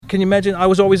can you imagine? I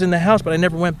was always in the house, but I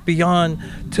never went beyond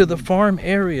to the farm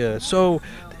area. So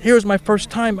here's my first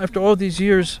time after all these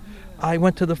years. I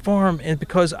went to the farm, and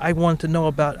because I wanted to know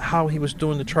about how he was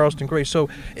doing the Charleston Gray. So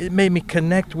it made me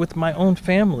connect with my own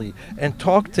family and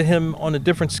talk to him on a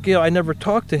different scale. I never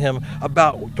talked to him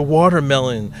about the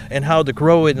watermelon and how to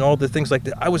grow it and all the things like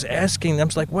that. I was asking, I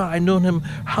was like, wow, I've known him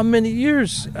how many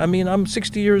years? I mean, I'm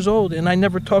 60 years old, and I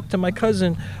never talked to my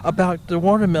cousin about the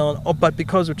watermelon. Oh, but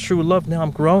because of true love, now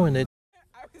I'm growing it.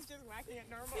 I was just whacking it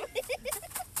normally.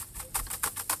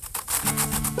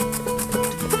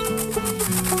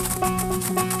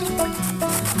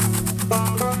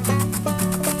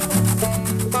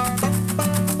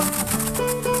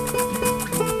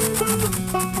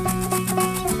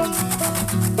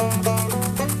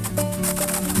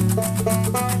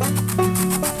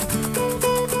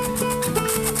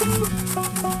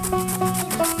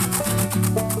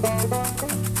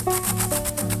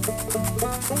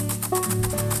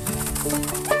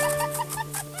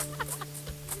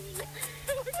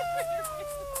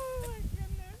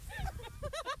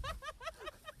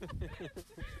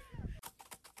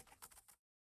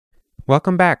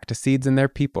 Welcome back to Seeds and Their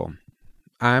People.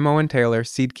 I'm Owen Taylor,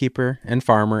 seed keeper and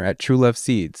farmer at True Love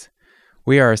Seeds.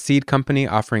 We are a seed company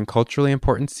offering culturally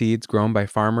important seeds grown by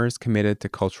farmers committed to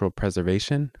cultural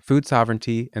preservation, food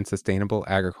sovereignty, and sustainable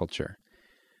agriculture.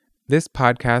 This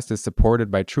podcast is supported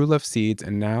by True Love Seeds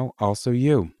and now also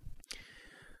you.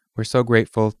 We're so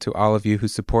grateful to all of you who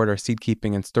support our seed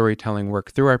keeping and storytelling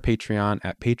work through our Patreon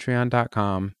at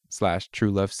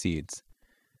patreon.com/trueloveseeds.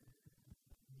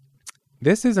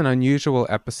 This is an unusual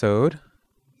episode.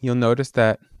 You'll notice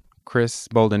that Chris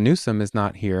Bolden Newsom is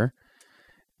not here,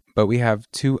 but we have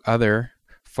two other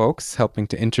folks helping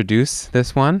to introduce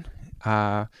this one,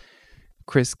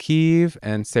 Chris Keeve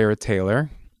and Sarah Taylor.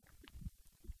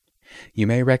 You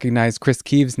may recognize Chris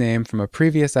Keeve's name from a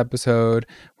previous episode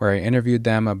where I interviewed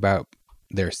them about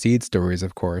their seed stories,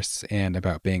 of course, and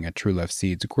about being a True Love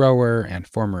Seeds grower and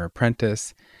former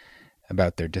apprentice,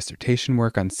 about their dissertation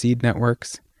work on seed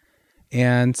networks.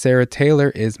 And Sarah Taylor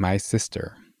is my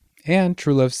sister, and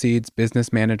True Love Seeds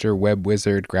business manager, web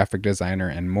wizard, graphic designer,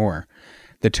 and more.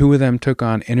 The two of them took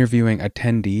on interviewing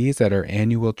attendees at our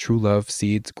annual True Love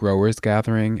Seeds Growers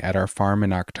Gathering at our farm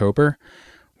in October,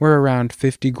 where around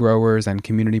 50 growers and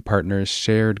community partners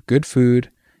shared good food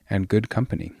and good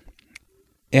company.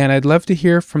 And I'd love to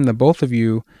hear from the both of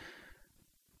you,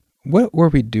 what were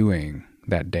we doing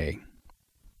that day?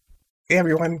 Hey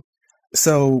everyone.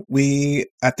 So we,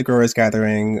 at the Growers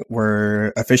Gathering,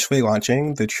 were officially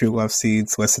launching the True Love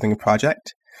Seeds Listening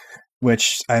Project,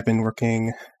 which I've been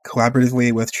working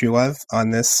collaboratively with True Love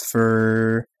on this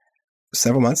for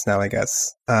several months now, I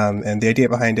guess. And the idea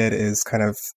behind it is kind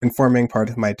of informing part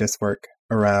of my disc work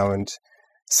around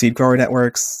seed grower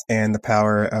networks and the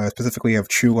power specifically of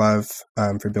True Love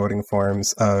for building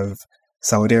forms of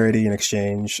solidarity and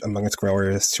exchange among its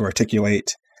growers to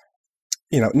articulate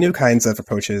new kinds of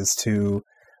approaches to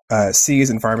seeds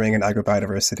and farming and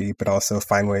agrobiodiversity, but also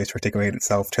find ways to articulate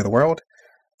itself to the world.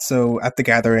 So at the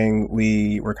gathering,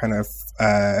 we were kind of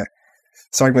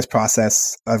starting this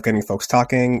process of getting folks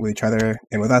talking with each other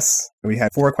and with us. We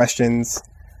had 4 questions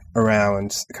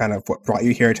around kind of what brought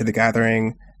you here to the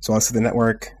gathering, so also the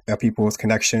network, people's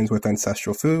connections with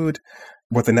ancestral food,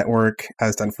 what the network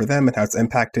has done for them and how it's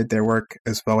impacted their work,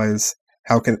 as well as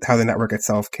how the network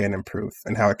itself can improve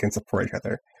and how it can support each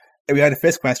other. And we had a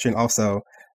 5th question also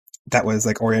that was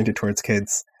like oriented towards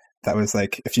kids. That was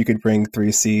like, if you could bring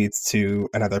 3 seeds to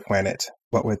another planet,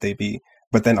 what would they be?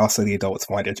 But then also the adults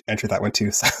wanted to enter that one too.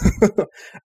 So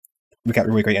we got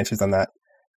really great answers on that.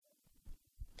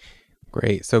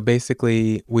 Great. So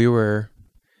basically, we were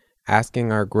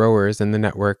asking our growers in the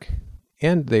network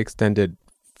and the extended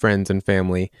friends and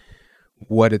family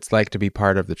what it's like to be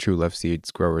part of the True Love Seeds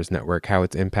Growers Network, how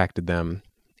it's impacted them,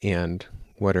 and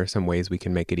what are some ways we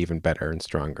can make it even better and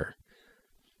stronger.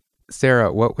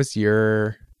 Sarah, what was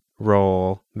your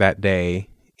role that day,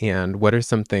 and what are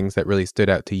some things that really stood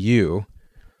out to you?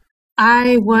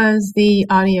 I was the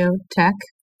audio tech,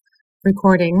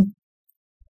 recording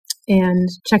and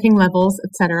checking levels,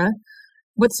 etc.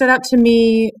 What stood out to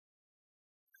me,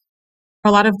 a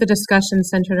lot of the discussion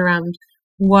centered around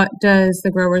what does the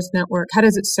Growers Network, how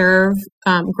does it serve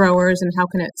growers, and how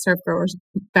can it serve growers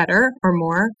better or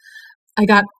more? I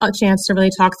got a chance to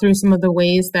really talk through some of the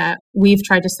ways that we've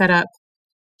tried to set up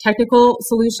technical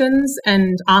solutions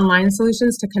and online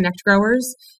solutions to connect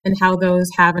growers and how those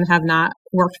have and have not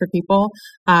worked for people.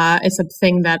 It's a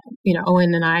thing that,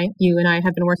 Owen and you and I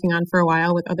have been working on for a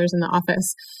while with others in the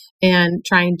office, and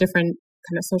trying different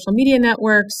kind of social media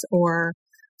networks or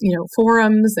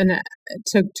forums and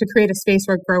to create a space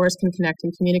where growers can connect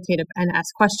and communicate and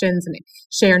ask questions and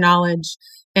share knowledge.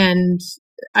 And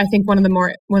I think one of the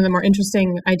more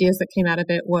interesting ideas that came out of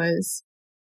it was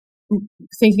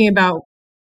thinking about,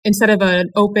 instead of an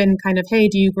open kind of, hey,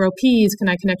 do you grow peas? Can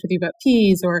I connect with you about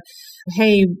peas? Or,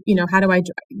 hey, how do I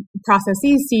process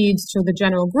these seeds to the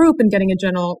general group and getting a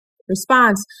general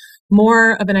response?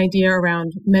 More of an idea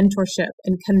around mentorship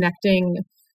and connecting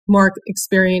more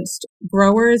experienced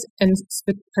growers and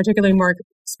particularly more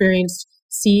experienced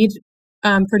seed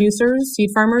producers, seed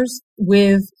farmers,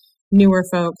 with newer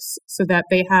folks so that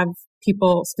they have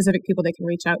specific people they can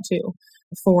reach out to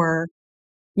for,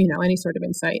 any sort of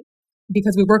insight.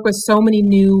 Because we work with so many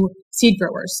new seed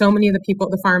growers. So many of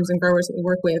the farms and growers that we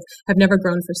work with have never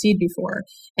grown for seed before.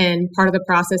 And part of the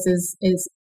process is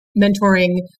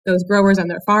mentoring those growers on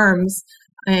their farms.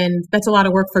 And that's a lot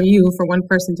of work for one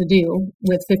person to do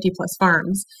with 50 plus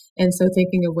farms. And so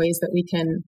thinking of ways that we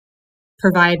can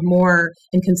provide more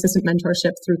and consistent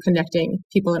mentorship through connecting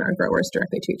people and our growers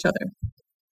directly to each other.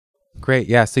 Great.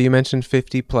 Yeah. So you mentioned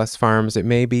 50 plus farms. It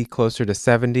may be closer to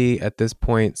 70 at this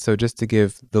point. So just to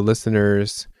give the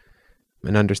listeners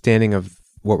an understanding of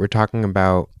what we're talking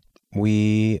about,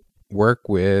 we work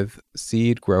with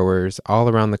seed growers all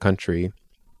around the country.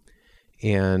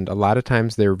 And a lot of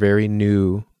times they're very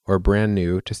new or brand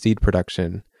new to seed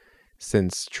production,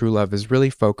 since True Love is really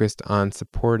focused on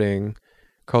supporting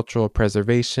cultural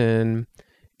preservation.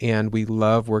 And we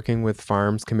love working with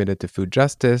farms committed to food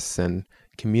justice and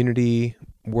community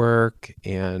work,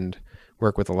 and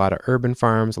work with a lot of urban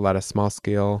farms, a lot of small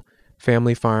scale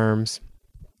family farms.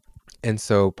 And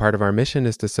so part of our mission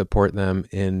is to support them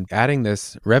in adding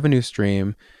this revenue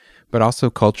stream, but also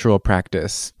cultural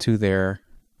practice to their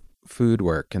food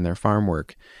work and their farm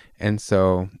work. And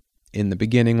so in the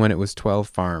beginning, when it was 12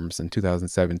 farms in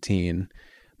 2017,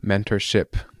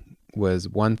 mentorship was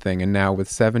one thing. And now with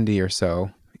 70 or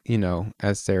so,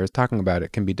 as Sarah's talking about,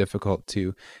 it can be difficult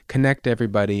to connect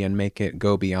everybody and make it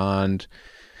go beyond,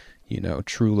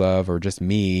 True Love or just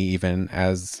me, even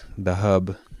as the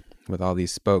hub with all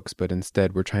these spokes. But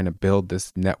instead, we're trying to build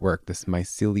this network, this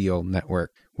mycelial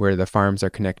network, where the farms are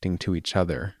connecting to each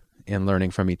other and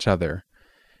learning from each other.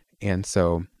 And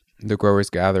so the Growers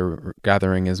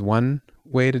Gathering is one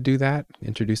way to do that,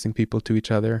 introducing people to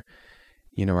each other.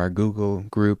 Our Google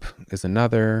group is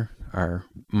another. Our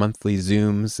monthly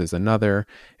Zooms is another.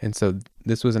 And so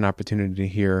this was an opportunity to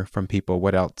hear from people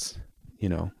what else,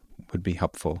 would be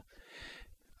helpful.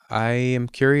 I am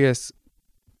curious,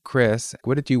 Chris,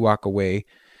 what did you walk away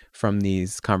from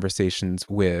these conversations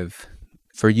with,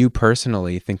 for you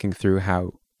personally, thinking through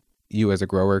how you as a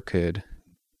grower could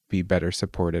be better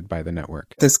supported by the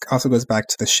network? This also goes back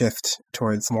to the shift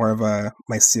towards more of a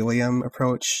mycelium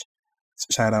approach.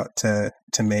 Shout out to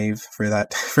Maeve for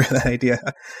that idea.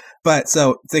 But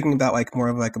so thinking about more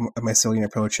of a mycelium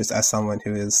approach is as someone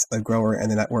who is a grower in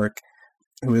the network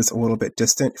who is a little bit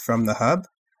distant from the hub.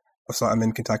 So I'm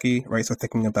in Kentucky, right? So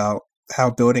thinking about how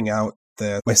building out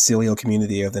the mycelial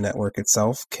community of the network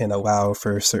itself can allow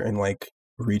for certain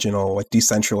regional,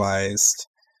 decentralized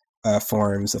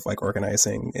forms of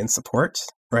organizing and support,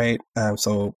 right?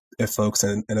 So if folks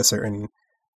in a certain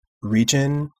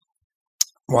region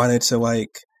wanted to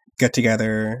get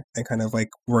together and kind of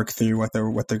work through what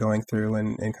they're going through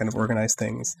and kind of organize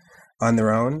things on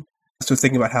their own. So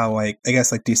thinking about how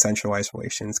decentralized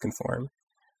relations can form,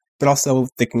 but also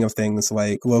thinking of things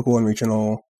like local and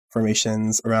regional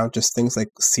formations around just things like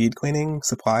seed cleaning,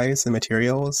 supplies and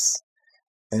materials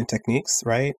and techniques,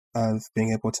 right? Of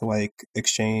being able to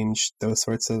exchange those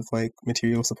sorts of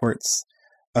material supports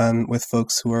with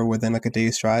folks who are within a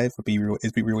day's drive would be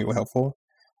really helpful.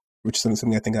 Which is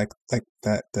something I think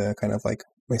that the kind of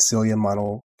mycelium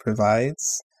model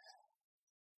provides.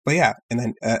 But yeah, and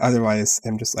then otherwise,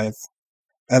 I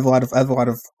have a lot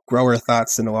of grower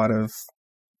thoughts and a lot of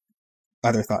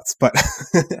other thoughts, but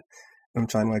I'm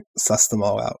trying to suss them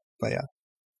all out. But yeah,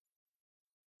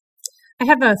 I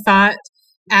have a thought.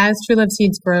 As True Love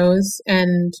Seeds grows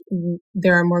and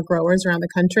there are more growers around the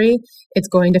country, it's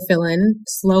going to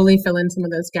slowly fill in some of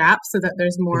those gaps so that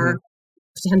there's more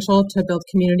potential to build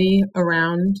community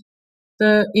around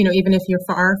even if you're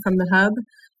far from the hub.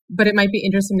 But it might be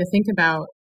interesting to think about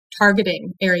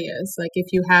targeting areas. If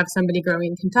you have somebody growing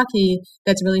in Kentucky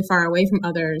that's really far away from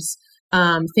others,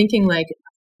 thinking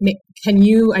can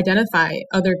you identify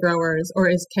other growers, or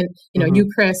you,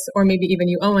 Chris, or maybe even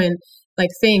you, Owen,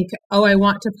 think, I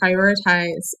want to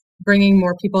prioritize bringing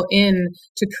more people in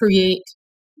to create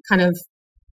kind of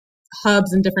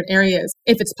hubs in different areas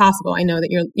if it's possible. I know that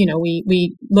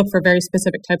we look for very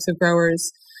specific types of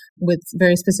growers with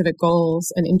very specific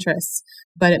goals and interests.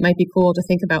 But it might be cool to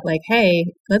think about like,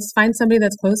 hey, let's find somebody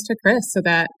that's close to Chris so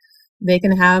that they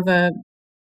can have a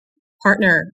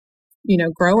partner,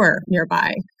 grower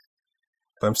nearby.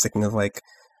 I'm just thinking of like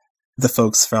the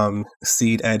folks from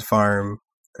Seed Ed Farm.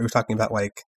 We're talking about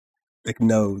like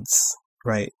nodes,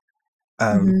 right?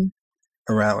 Around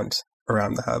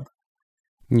the hub.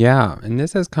 Yeah, and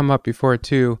this has come up before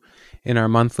too in our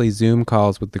monthly Zoom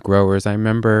calls with the growers. I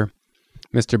remember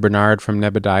Mr. Bernard from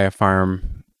Nebediah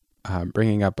Farm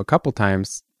bringing up a couple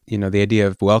times, the idea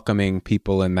of welcoming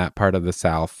people in that part of the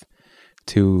South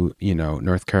to,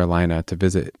 North Carolina to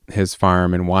visit his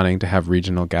farm and wanting to have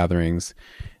regional gatherings.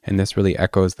 And this really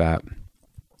echoes that.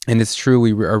 And it's true,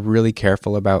 we are really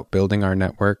careful about building our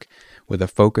network with a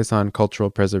focus on cultural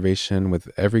preservation, with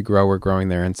every grower growing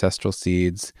their ancestral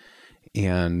seeds,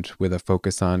 and with a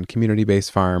focus on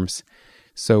community-based farms.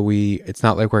 So it's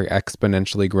not like we're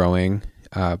exponentially growing,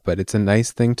 but it's a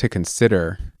nice thing to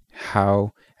consider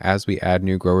how, as we add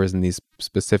new growers in these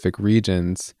specific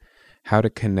regions, how to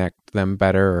connect them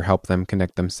better or help them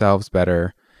connect themselves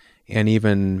better, and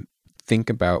even think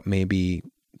about maybe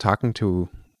talking to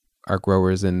our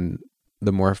growers in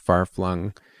the more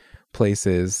far-flung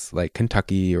places like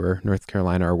Kentucky or North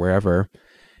Carolina or wherever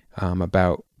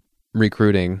about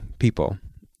recruiting people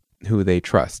who they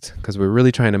trust, because we're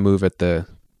really trying to move at the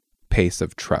pace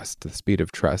of trust, the speed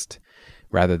of trust,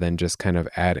 rather than just kind of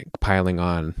piling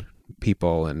on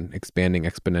people and expanding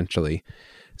exponentially.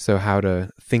 So how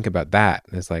to think about that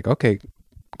is like, okay,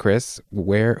 Chris,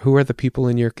 who are the people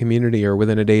in your community or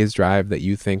within a day's drive that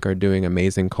you think are doing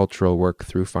amazing cultural work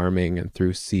through farming and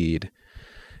through seed?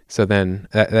 So then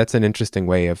that's an interesting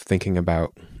way of thinking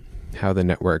about how the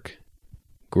network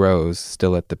grows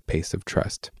still at the pace of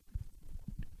trust.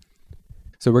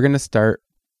 So we're going to start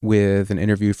with an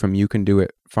interview from You Can Do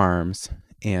It Farms,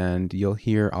 and you'll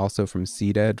hear also from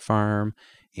Seed Ed Farm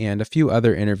and a few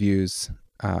other interviews,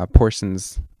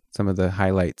 portions, some of the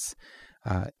highlights.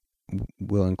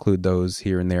 We'll include those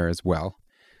here and there as well.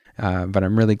 But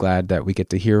I'm really glad that we get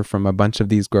to hear from a bunch of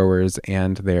these growers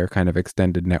and their kind of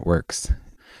extended networks.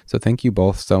 So thank you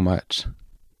both so much.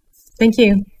 Thank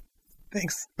you.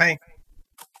 Thanks. Bye.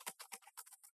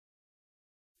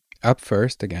 Up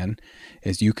first, again,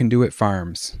 is You Can Do It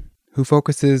Farms, who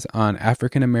focuses on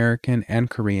African American and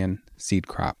Korean seed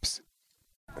crops.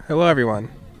 Hello, everyone.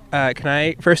 Can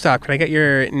I get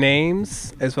your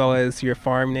names as well as your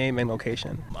farm name and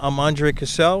location? I'm Andre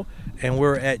Cassell, and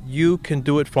we're at You Can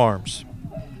Do It Farms.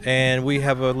 And we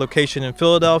have a location in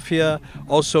Philadelphia,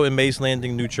 also in Mays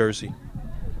Landing, New Jersey.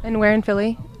 And where in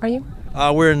Philly are you?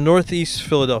 We're in Northeast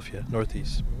Philadelphia,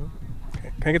 Northeast.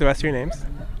 Okay. Can I get the rest of your names?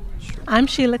 I'm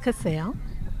Sheila Cassell.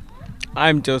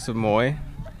 I'm Joseph Moy.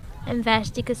 I'm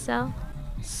Vashti Cassell.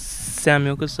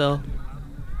 Samuel Cassell.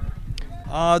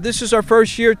 This is our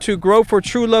first year to grow for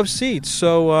True Love Seeds.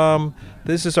 So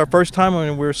this is our first time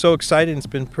and we're so excited. It's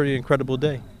been a pretty incredible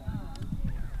day.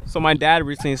 So my dad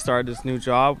recently started this new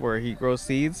job where he grows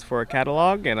seeds for a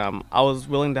catalog, and I was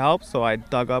willing to help, so I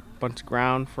dug up a bunch of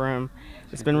ground for him.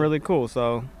 It's been really cool,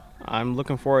 so I'm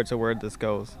looking forward to where this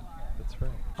goes. That's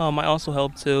right. I also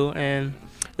helped too, and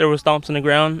there were stomps in the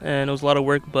ground, and it was a lot of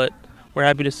work, but we're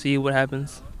happy to see what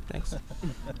happens. Thanks.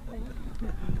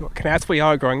 Can I ask what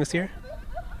y'all are growing this year?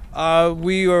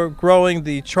 We are growing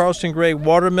the Charleston Gray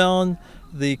watermelon,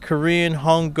 the Korean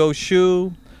Hongo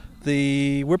Shu,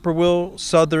 the Whippoorwill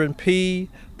Southern Pea,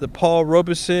 the Paul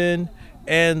Robeson,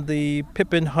 and the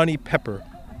Pippin Honey Pepper.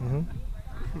 Mm-hmm.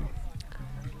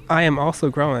 I am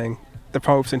also growing the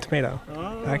Paul Robeson tomato.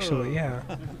 Oh. Actually, yeah.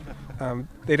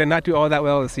 They did not do all that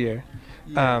well this year.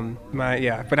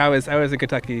 But I was in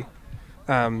Kentucky.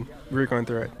 We were going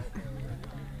through it.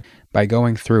 By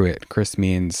going through it, Chris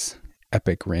means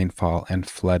epic rainfall and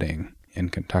flooding in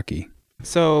Kentucky.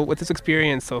 So with this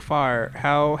experience so far,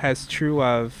 how has True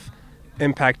Love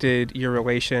impacted your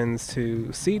relations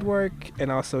to seed work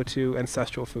and also to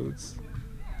ancestral foods?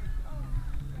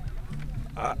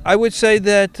 I would say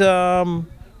that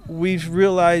we've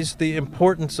realized the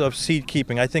importance of seed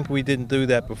keeping. I think we didn't do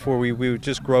that before. We would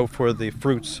just grow for the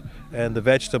fruits and the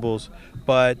vegetables.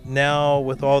 But now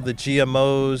with all the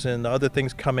GMOs and the other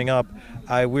things coming up,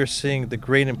 we're seeing the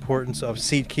great importance of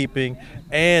seed keeping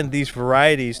and these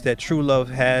varieties that True Love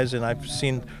has. And I've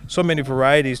seen so many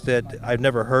varieties that I've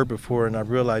never heard before, and I've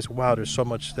realized, wow, there's so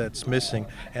much that's missing.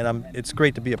 And it's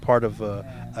great to be a part of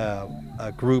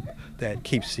a group that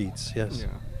keeps seeds. Yes. Yeah.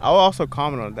 I'll also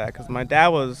comment on that because my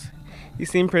dad he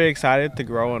seemed pretty excited to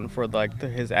grow and for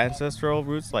his ancestral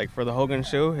roots, like for the Hogan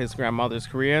Shu, his grandmother's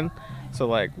Korean. So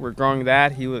we're growing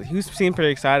that. He seemed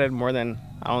pretty excited, more than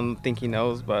I don't think he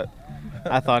knows, but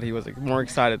I thought he was more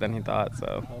excited than he thought,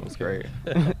 so it was great.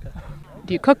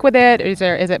 Do you cook with it? Or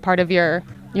is it part of your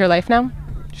life now?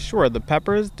 Sure. The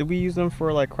peppers, do we use them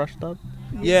for like crushed up?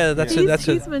 Yeah,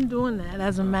 He's been doing that.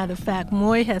 As a matter of fact,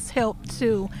 Moy has helped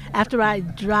too. After I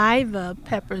dry the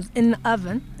peppers in the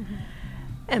oven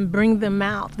and bring them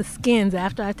out, the skins,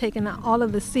 after I've taken out all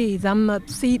of the seeds. I'm a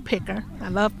seed picker. I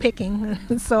love picking,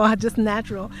 so I just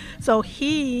natural. So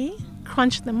he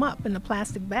crunched them up in a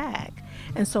plastic bag.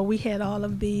 And so we had all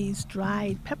of these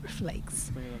dried pepper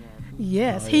flakes.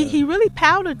 Yes, he really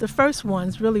powdered the first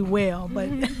ones really well, but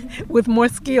with more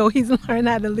skill, he's learned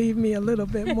how to leave me a little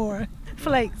bit more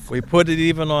flakes. We put it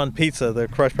even on pizza, the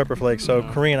crushed pepper flakes. So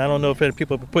Korean, I don't know if any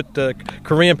people put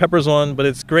Korean peppers on, but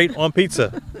it's great on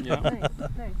pizza. Yeah.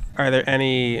 Are there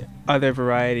any other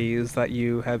varieties that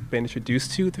you have been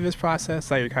introduced to through this process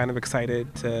that you're kind of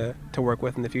excited to work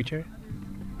with in the future?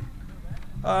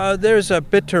 There's a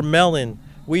bitter melon.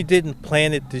 We didn't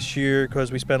plant it this year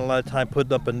because we spent a lot of time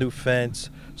putting up a new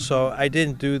fence. So I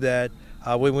didn't do that.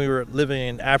 When we were living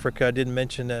in Africa, I didn't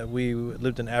mention that we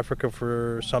lived in Africa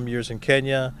for some years in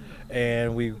Kenya,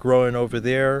 and we were growing over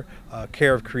there.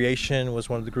 Care of Creation was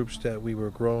one of the groups that we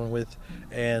were growing with.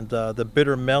 And the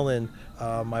bitter melon,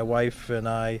 my wife and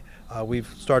I, we've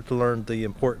started to learn the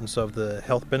importance of the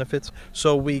health benefits.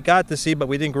 So we got the seed, but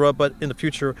we didn't grow it. But in the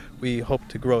future, we hope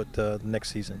to grow it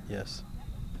next season, yes.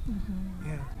 Mm-hmm.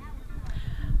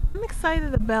 I'm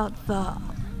excited about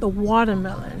the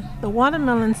watermelon. The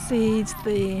watermelon seeds,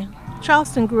 the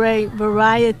Charleston Gray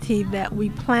variety that we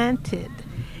planted,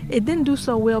 it didn't do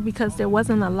so well because there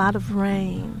wasn't a lot of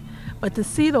rain. But to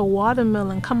see the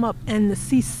watermelon come up and to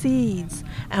see seeds,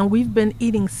 and we've been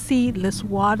eating seedless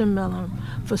watermelon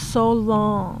for so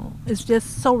long, it's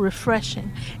just so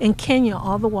refreshing. In Kenya,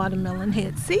 all the watermelon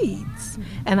had seeds,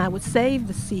 and I would save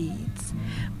the seeds.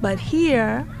 But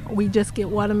here, we just get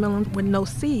watermelon with no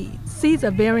seeds. Seeds are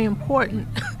very important.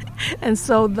 And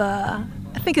so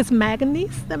I think it's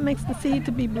manganese that makes the seed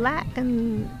to be black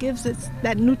and gives it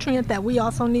that nutrient that we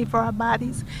also need for our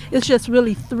bodies. It's just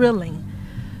really thrilling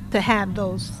to have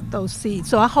those seeds.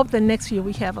 So I hope that next year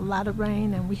we have a lot of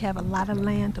rain and we have a lot of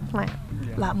land to plant,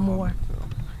 a lot more.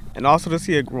 And also to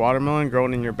see a watermelon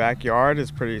growing in your backyard is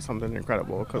pretty something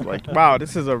incredible. Because like, wow,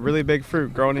 this is a really big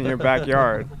fruit growing in your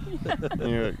backyard.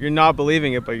 You're not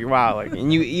believing it, but wow, like,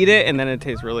 and you eat it and then it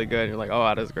tastes really good. You're like, oh,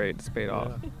 that is great. It's paid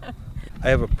off. I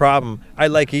have a problem. I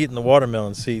like eating the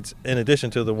watermelon seeds in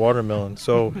addition to the watermelon.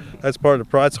 So that's part of the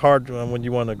problem. It's hard when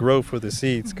you want to grow for the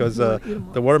seeds because the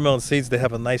watermelon seeds, they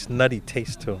have a nice nutty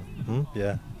taste to them.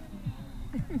 Yeah.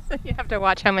 So you have to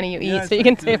watch how many you eat so you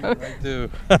can save them. I do.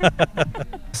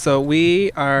 So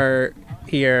we are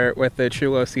here with the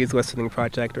True Love Seeds Listening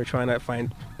Project. We're trying to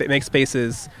make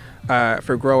spaces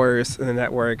for growers in the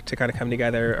network to kind of come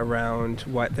together around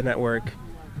what the network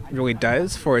really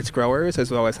does for its growers as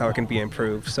well as how it can be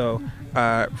improved. So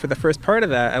for the first part of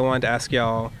that, I wanted to ask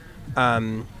y'all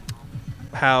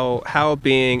how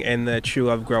being in the True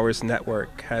Love Growers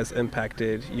Network has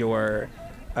impacted your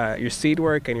seed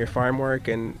work and your farm work,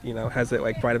 and has it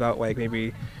brought about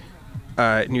maybe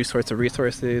new sorts of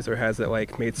resources, or has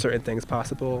it made certain things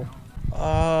possible?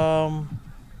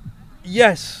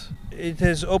 Yes, it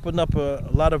has opened up a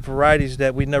lot of varieties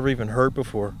that we never even heard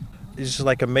before. It's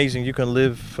just amazing. You can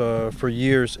live for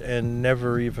years and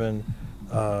never even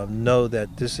know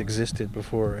that this existed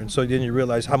before, and so then you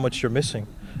realize how much you're missing.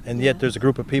 And yet there's a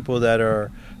group of people that are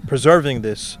preserving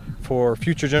this for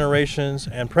future generations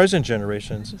and present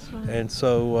generations. Right. And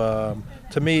so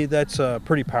to me, that's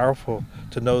pretty powerful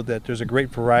to know that there's a great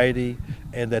variety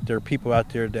and that there are people out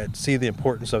there that see the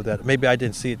importance of that. Maybe I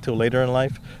didn't see it till later in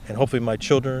life, and hopefully my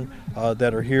children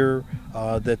that are here,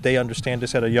 that they understand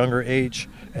this at a younger age,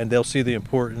 and they'll see the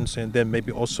importance, and then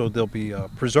maybe also they'll be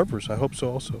preservers. I hope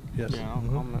so also, yes. Yeah,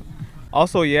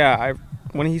 Also, yeah,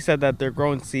 when he said that they're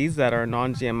growing seeds that are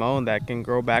non-GMO and that can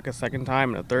grow back a second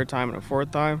time and a third time and a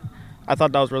fourth time, I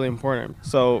thought that was really important.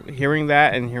 So hearing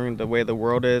that and hearing the way the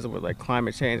world is with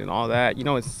climate change and all that,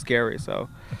 it's scary. So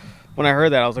when I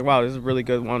heard that, I was like, wow, this is a really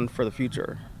good one for the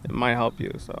future. It might help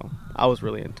you. So I was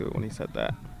really into it when he said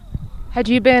that. Had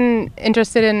you been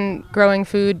interested in growing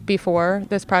food before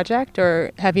this project,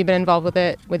 or have you been involved with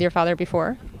it with your father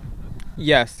before?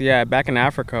 Yes, yeah. Back in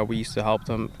Africa, we used to help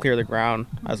them clear the ground,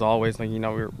 as always.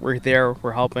 We're there,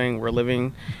 we're helping, we're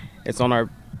living. It's on our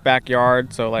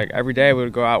backyard, so every day we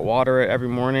would go out, water it every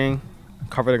morning,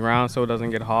 cover the ground so it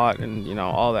doesn't get hot, and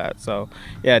all that. So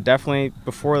yeah, definitely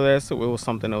before this, it was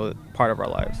something that was part of our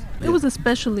lives. It was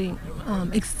especially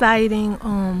exciting,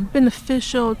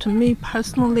 beneficial to me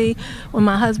personally when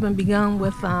my husband began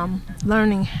with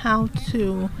learning how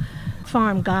to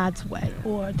farm God's way,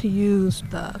 or to use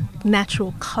the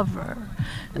natural cover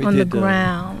We on the did,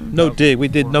 ground. No dig. We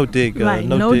did no dig. Right,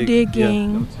 no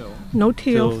digging, no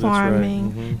till Till, that's right.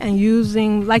 farming, Mhm. and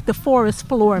using like the forest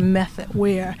floor method,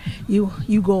 where you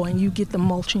go and you get the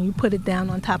mulch and you put it down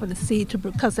on top of the seed,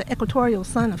 because the equatorial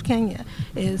sun of Kenya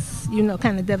is,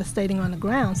 kind of devastating on the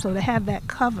ground. So to have that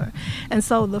cover, and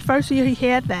so the first year he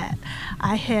had that,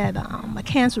 I had a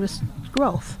cancerous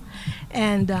growth.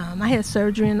 And I had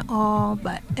surgery and all,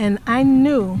 and I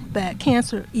knew that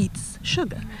cancer eats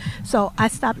sugar. So I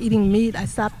stopped eating meat, I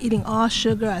stopped eating all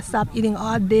sugar, I stopped eating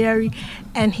all dairy,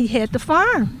 and he had the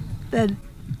farm, the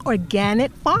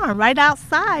organic farm right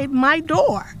outside my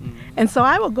door. And so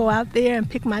I would go out there and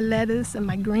pick my lettuce and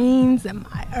my greens and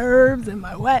my herbs and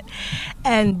my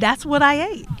and that's what I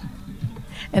ate.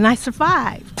 And I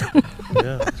survived.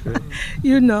 Yeah, that's great.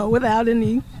 Without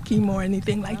any chemo or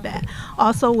anything like that.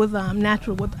 Also with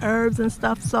natural, with herbs and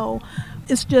stuff. So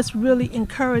it's just really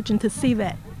encouraging to see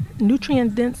that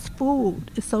nutrient-dense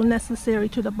food is so necessary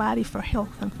to the body for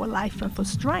health and for life and for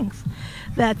strength,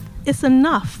 that it's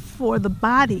enough for the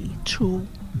body to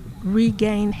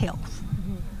regain health.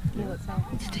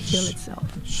 To heal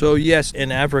itself. So yes,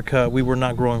 in Africa, we were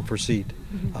not growing for seed,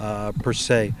 per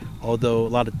se. Although a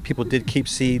lot of people did keep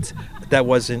seeds, that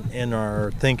wasn't in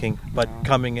our thinking. But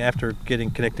coming after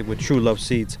getting connected with True Love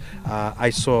Seeds, I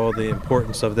saw the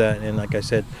importance of that. And like I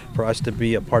said, for us to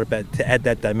be a part of that, to add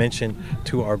that dimension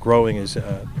to our growing is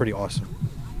pretty awesome.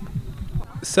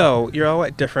 So you're all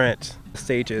at different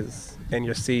stages in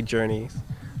your seed journeys.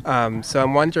 So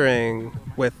I'm wondering,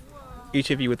 with each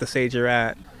of you with the stage you're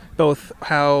at, both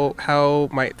how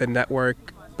might the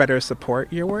network better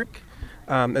support your work,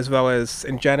 as well as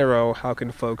in general, how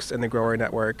can folks in the grower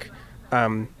network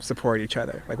support each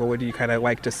other? Like, what would you kind of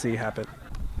like to see happen?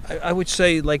 I would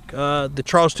say like the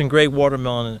Charleston Gray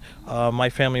watermelon, my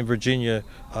family in Virginia,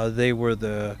 they were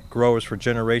the growers for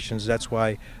generations. That's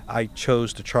why I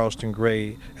chose the Charleston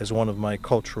Gray as one of my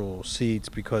cultural seeds,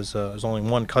 because there's only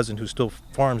one cousin who still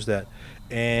farms that.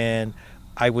 And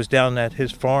I was down at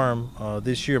his farm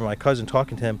this year, my cousin,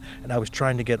 talking to him, and I was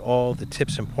trying to get all the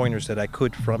tips and pointers that I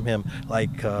could from him.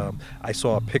 Like I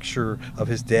saw a picture of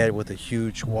his dad with a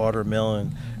huge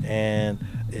watermelon, and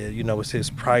it was his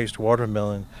prized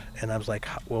watermelon. And I was like,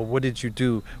 well, what did you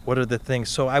do? What are the things?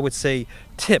 So I would say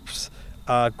tips,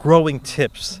 growing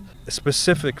tips,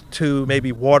 specific to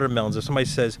maybe watermelons. If somebody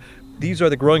says, these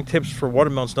are the growing tips for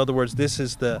watermelons. In other words, this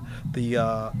is the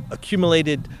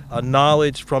accumulated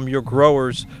knowledge from your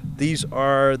growers. These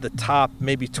are the top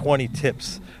maybe 20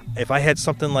 tips. If I had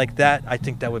something like that, I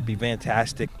think that would be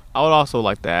fantastic. I would also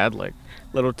like to add like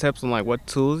little tips on like what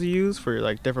tools you use for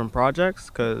like different projects,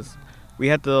 because we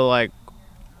had to like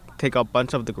take a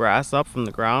bunch of the grass up from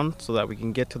the ground so that we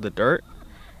can get to the dirt.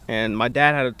 And my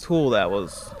dad had a tool that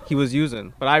he was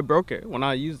using, but I broke it when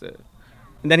I used it.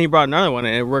 And then he brought another one,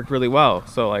 and it worked really well.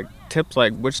 So, like, tips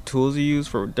like which tools you use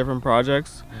for different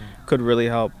projects could really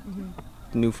help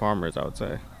new farmers, I would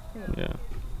say. Yeah.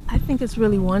 I think it's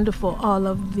really wonderful, all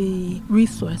of the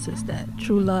resources that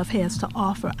True Love has to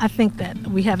offer. I think that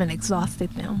we haven't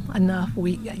exhausted them enough.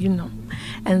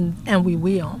 And we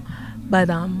will. But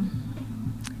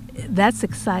that's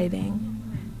exciting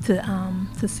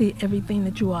to see everything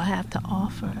that you all have to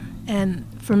offer. And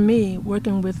for me,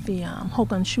 working with the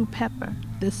Hokan Shoe Pepper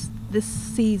this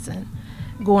season,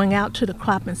 going out to the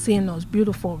crop and seeing those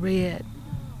beautiful red,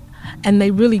 and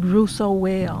they really grew so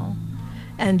well,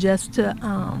 and just to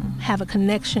have a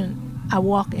connection, I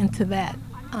walk into that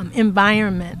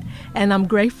environment, and I'm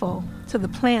grateful to the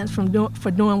plants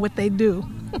for doing what they do,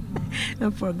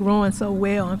 and for growing so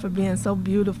well and for being so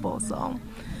beautiful. So.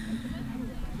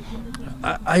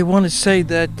 I want to say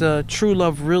that True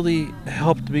Love really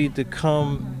helped me to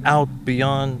come out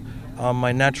beyond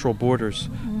my natural borders.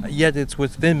 Yet it's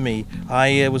within me.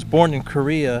 I was born in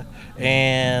Korea,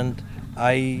 and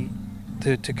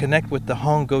to connect with the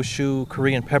Hongoshu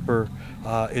Korean pepper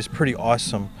is pretty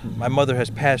awesome. My mother has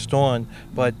passed on,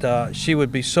 but she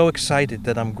would be so excited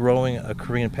that I'm growing a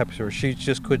Korean pepper. She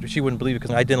wouldn't believe it,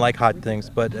 because I didn't like hot things.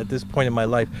 But at this point in my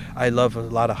life, I love a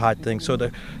lot of hot things. So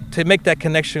to make that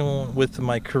connection with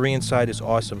my Korean side is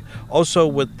awesome. Also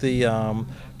with the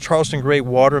Charleston Gray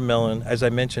watermelon, as I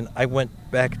mentioned, I went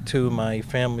back to my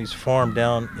family's farm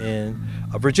down in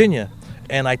Virginia.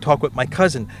 And I talked with my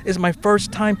cousin. It's my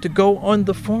first time to go on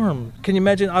the farm. Can you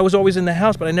imagine? I was always in the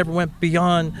house, but I never went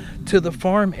beyond to the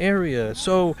farm area.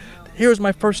 So here's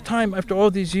my first time after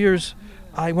all these years.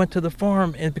 I went to the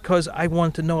farm, and because I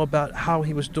wanted to know about how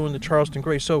he was doing the Charleston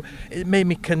Gray. So it made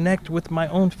me connect with my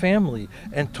own family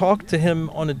and talk to him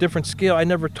on a different scale. I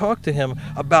never talked to him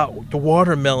about the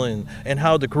watermelon and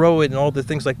how to grow it and all the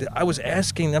things like that. I was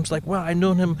asking, I was like, wow, I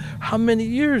known him how many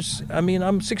years? I mean,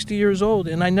 I'm 60 years old,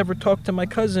 and I never talked to my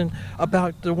cousin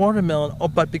about the watermelon. Oh,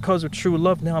 but because of true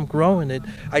love, now I'm growing it.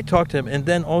 I talked to him. And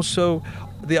then also,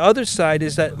 the other side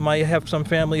is that I have some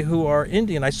family who are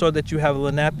Indian. I saw that you have a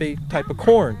Lenape type of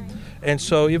corn. And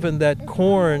so even that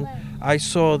corn, I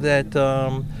saw that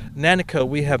Nanacoat,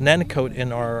 we have Nanacoat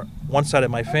in our one side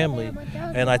of my family.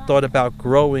 And I thought about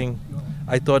growing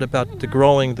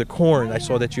the corn. I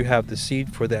saw that you have the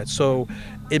seed for that. So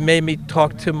it made me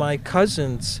talk to my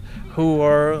cousins who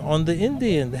are on the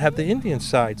have the Indian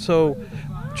side. So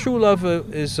true love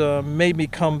is made me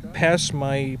come past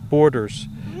my borders,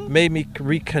 made me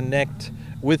reconnect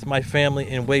with my family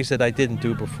in ways that I didn't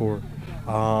do before.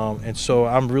 And so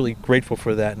I'm really grateful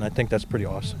for that, and I think that's pretty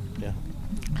awesome. Yeah.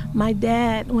 My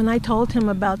dad, when I told him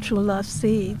about True Love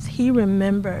Seeds, he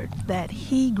remembered that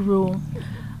he grew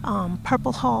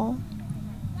Purple Hull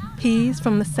peas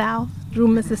from the South through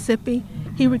Mississippi.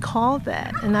 He recalled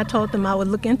that, and I told him I would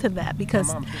look into that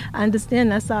because I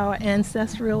understand that's our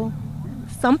ancestral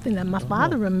something that my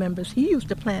father remembers he used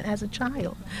to plant as a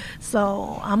child.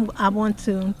 So I want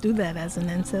to do that as an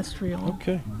ancestral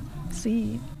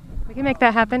seed. We can make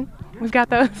that happen. We've got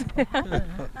those.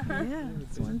 Yeah,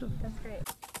 it's wonderful. That's great.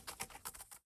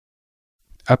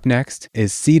 Up next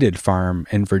is Seeded Farm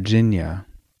in Virginia,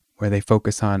 where they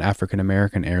focus on African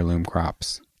American heirloom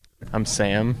crops. I'm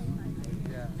Sam,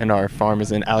 and our farm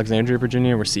is in Alexandria,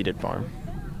 Virginia. We're Seeded Farm.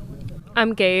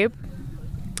 I'm Gabe.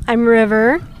 I'm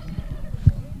River.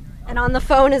 And on the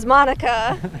phone is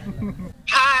Monica.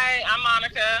 Hi, I'm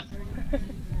Monica.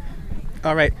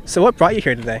 All right, so what brought you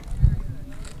here today?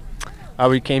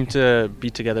 We came to be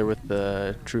together with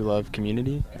the True Love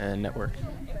community and network.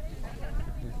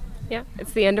 Yeah,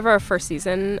 it's the end of our first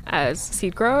season as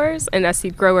seed growers and as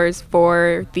seed growers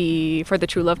for the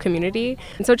True Love community.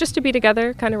 And so just to be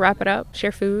together, kind of wrap it up,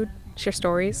 share food, share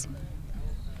stories.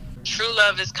 True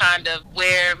Love is kind of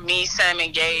where me, Sam,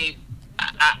 and Gabe,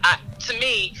 to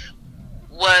me,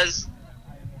 was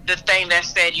the thing that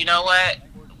said, you know what,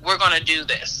 we're going to do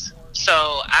this. So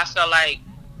I felt like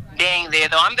being there,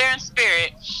 though I'm there in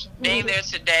spirit, being there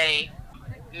today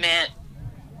meant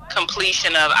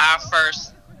completion of our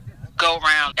first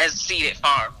go-round as Seeded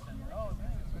Farm.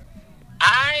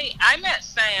 I met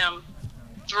Sam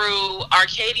through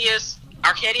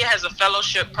Arcadia has a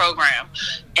fellowship program,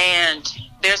 and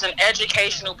there's an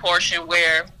educational portion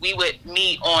where we would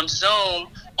meet on Zoom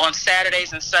on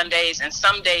Saturdays and Sundays, and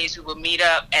some days we would meet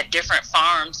up at different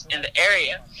farms in the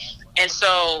area. And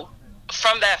so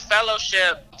from that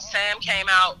fellowship, Sam came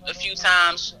out a few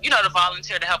times, to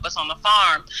volunteer to help us on the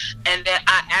farm. And then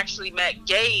I actually met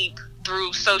Gabe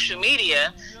through social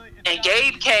media, and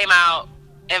Gabe came out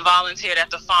and volunteered at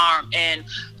the farm. And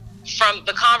from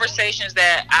the conversations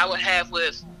that I would have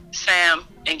with Sam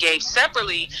and Gabe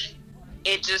separately,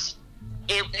 it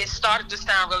started to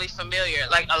sound really familiar.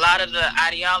 Like a lot of the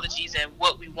ideologies and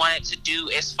what we wanted to do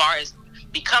as far as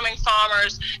becoming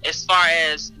farmers, as far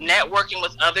as networking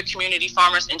with other community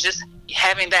farmers, and just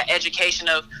having that education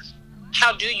of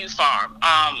how do you farm?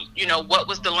 What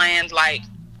was the land like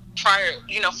prior,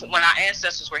 when our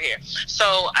ancestors were here.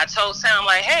 So I told Sam,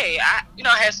 like, hey, I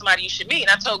had somebody you should meet.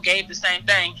 And I told Gabe the same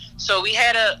thing. So we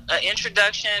had an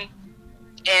introduction,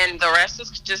 and the rest is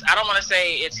just, I don't want to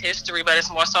say it's history, but it's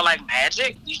more so like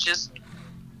magic. You just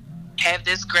have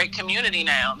this great community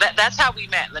now. That's how we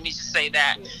met. Let me just say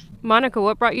that. Monica,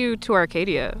 what brought you to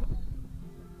Arcadia?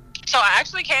 So I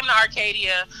actually came to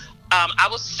Arcadia. I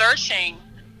was searching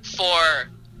for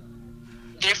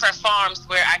different farms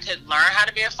where I could learn how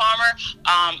to be a farmer.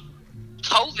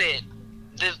 COVID,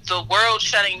 the world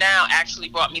shutting down, actually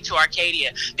brought me to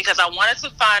Arcadia because I wanted to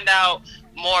find out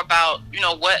more about,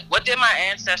 what did my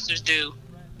ancestors do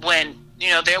when,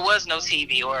 there was no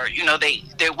TV or,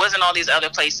 there wasn't all these other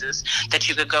places that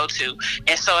you could go to.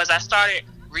 And so as I started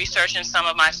researching some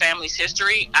of my family's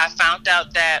history, I found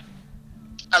out that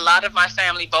a lot of my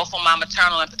family, both on my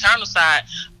maternal and paternal side,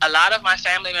 a lot of my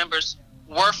family members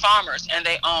were farmers and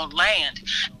they owned land.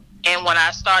 And when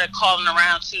I started calling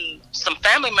around to some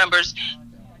family members,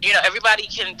 everybody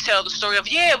can tell the story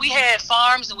of, yeah, we had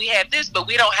farms and we had this, but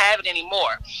we don't have it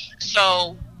anymore.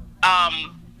 So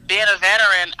being a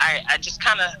veteran, I just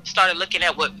kind of started looking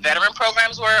at what veteran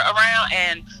programs were around,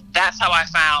 and that's how I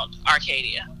found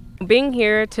Arcadia. Being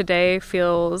here today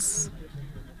feels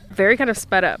very kind of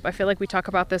sped up. I feel like we talk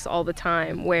about this all the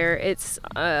time, where it's,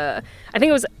 I think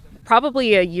it was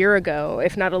probably a year ago,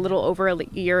 if not a little over a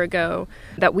year ago,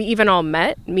 that we even all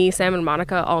met. Me, Sam, and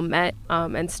Monica all met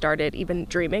and started even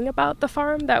dreaming about the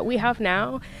farm that we have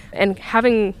now. And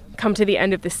having come to the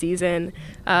end of the season,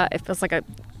 it feels like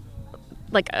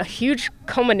a huge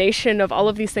culmination of all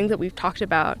of these things that we've talked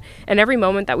about, and every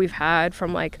moment that we've had,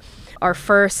 from like our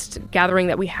first gathering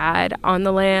that we had on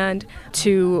the land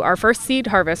to our first seed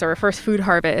harvest or our first food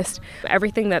harvest,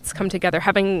 everything that's come together,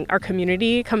 having our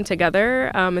community come together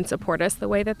and support us the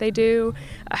way that they do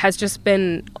has just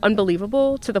been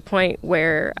unbelievable, to the point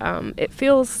where it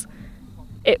feels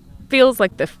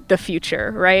like the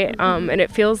future, right? And it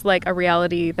feels like a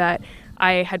reality that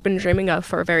I had been dreaming of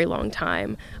for a very long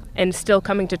time, and still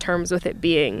coming to terms with it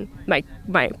being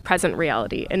my present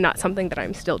reality and not something that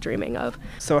I'm still dreaming of.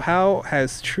 So how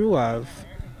has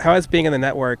being in the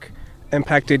network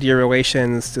impacted your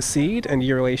relations to seed and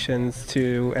your relations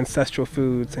to ancestral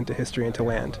foods and to history and to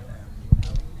land?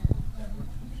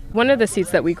 One of the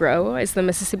seeds that we grow is the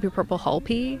Mississippi Purple Hull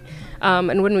Pea.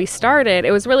 And when we started,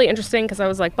 it was really interesting because I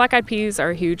was like, black-eyed peas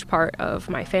are a huge part of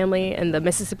my family, and the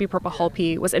Mississippi Purple Hull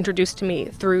Pea was introduced to me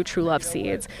through True Love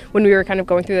Seeds when we were kind of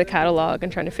going through the catalog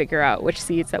and trying to figure out which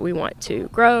seeds that we want to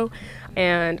grow.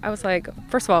 And I was like,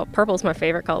 first of all, purple is my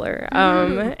favorite color.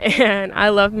 And I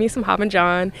love me some Hob and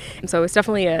John. And so it's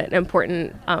definitely an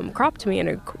important crop to me and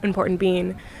an important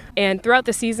bean. And throughout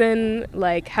the season,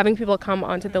 like having people come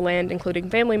onto the land, including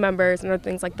family members and other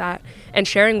things like that, and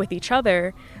sharing with each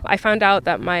other, I found out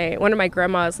that one of my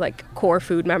grandma's like core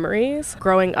food memories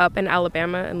growing up in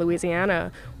Alabama and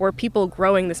Louisiana were people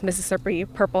growing this Mississippi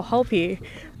Purple Hull Pea,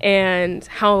 and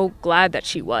how glad that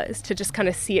she was to just kind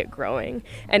of see it growing.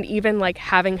 And even like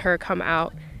having her come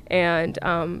out and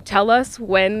tell us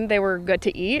when they were good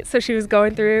to eat. So she was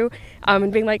going through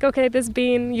and being like, okay, this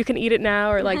bean, you can eat it now,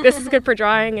 or like, this is good for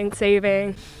drying and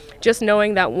saving. Just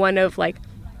knowing that one of like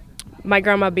my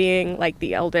grandma being like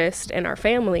the eldest in our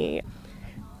family,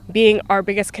 being our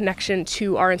biggest connection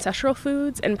to our ancestral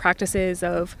foods and practices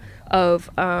of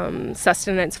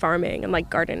sustenance farming and like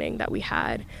gardening that we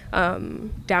had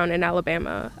down in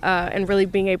Alabama, and really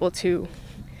being able to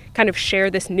kind of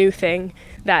share this new thing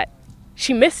that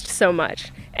she missed so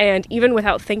much, and even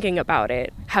without thinking about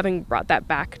it, having brought that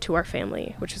back to our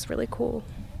family, which is really cool.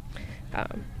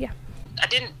 Yeah. I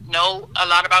didn't know a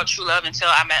lot about True Love until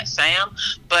I met Sam,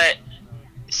 but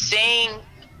seeing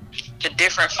the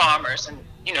different farmers and,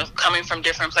 you know, coming from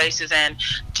different places, and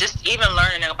just even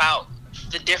learning about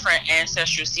the different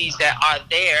ancestral seeds that are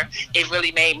there, it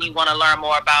really made me want to learn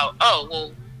more about,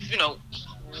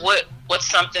 what's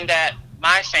something that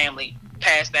my family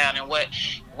passed down, and what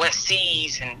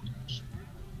seeds, and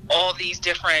all these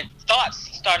different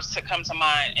thoughts started to come to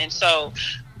mind. And so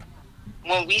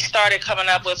when we started coming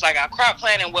up with like our crop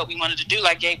plan and what we wanted to do,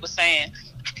 like Gabe was saying,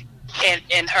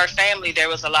 in her family there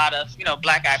was a lot of,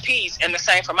 black-eyed peas, and the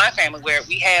same for my family, where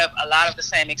we have a lot of the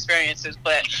same experiences,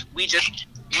 but we just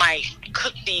might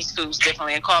cook these foods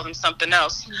differently and call them something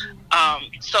else.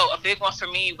 So a big one for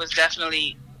me was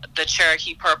definitely the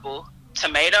Cherokee Purple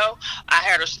tomato. I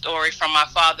heard a story from my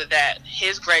father that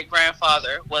his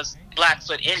great-grandfather was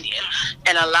Blackfoot Indian,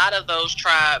 and a lot of those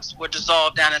tribes were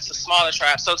dissolved down into smaller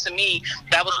tribes. So to me,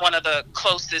 that was one of the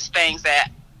closest things that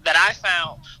I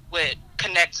found would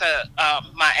connect to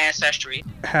my ancestry.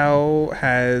 How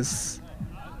has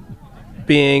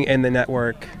being in the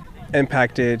network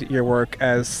impacted your work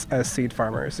as seed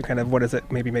farmers, and kind of what has it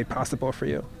maybe made possible for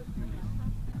you?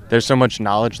 There's so much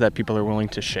knowledge that people are willing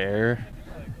to share.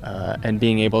 And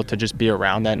being able to just be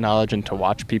around that knowledge and to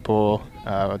watch people,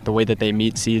 the way that they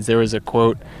meet seeds. There was a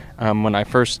quote when I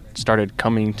first started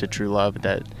coming to True Love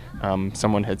that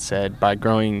someone had said, by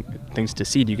growing things to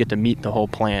seed, you get to meet the whole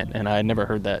plant. And I had never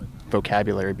heard that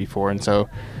vocabulary before. And so,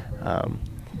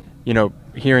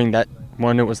 hearing that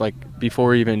one, it was like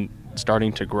before even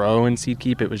starting to grow in Seed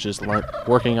Keep, it was just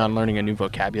working on learning a new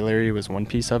vocabulary was one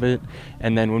piece of it.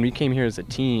 And then when we came here as a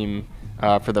team,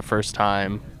 for the first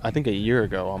time, I think a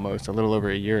little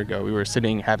over a year ago, we were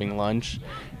sitting having lunch,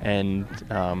 and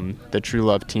the True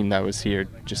Love team that was here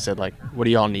just said, like, what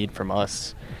do y'all need from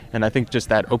us? And I think just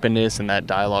that openness and that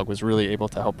dialogue was really able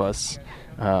to help us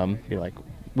be like,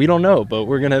 we don't know, but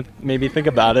we're going to maybe think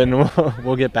about it, and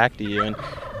we'll get back to you.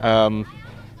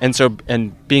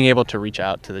 And being able to reach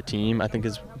out to the team, I think,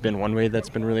 has been one way that's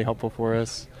been really helpful for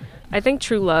us. I think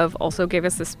True Love also gave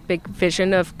us this big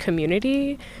vision of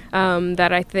community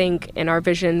that I think in our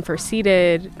vision for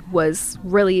Seeded was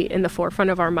really in the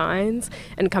forefront of our minds,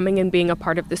 and coming and being a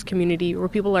part of this community where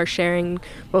people are sharing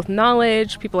both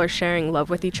knowledge, people are sharing love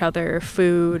with each other,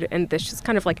 food, and this just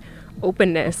kind of like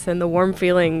openness and the warm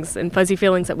feelings and fuzzy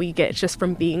feelings that we get just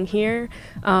from being here,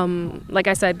 like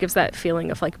I said, gives that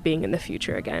feeling of like being in the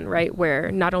future again, right?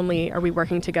 Where not only are we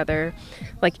working together,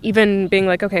 like even being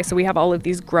like, okay, so we have all of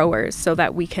these growers so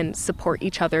that we can support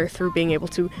each other through being able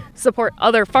to support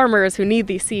other farmers who need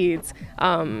these seeds,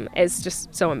 is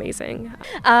just so amazing.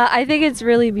 I think it's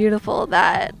really beautiful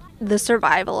that the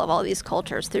survival of all these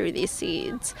cultures through these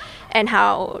seeds, and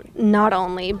how not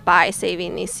only by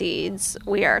saving these seeds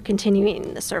we are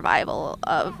continuing the survival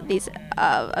of these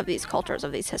cultures,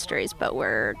 of these histories, but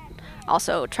we're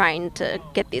also trying to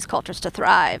get these cultures to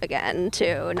thrive again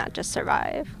too, not just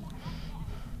survive.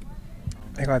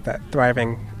 I got that.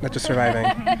 Thriving, not just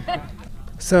surviving.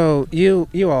 So you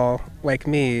all, like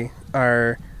me,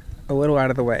 are a little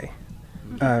out of the way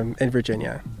in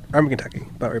Virginia. I'm in Kentucky,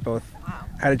 but we're both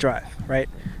had to drive, right?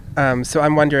 So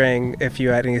I'm wondering if you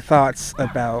had any thoughts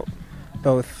about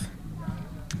both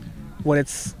what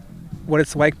it's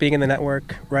like being in the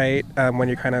network, right? When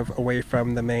you're kind of away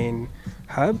from the main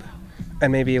hub,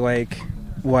 and maybe like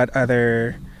what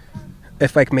other,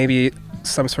 if like maybe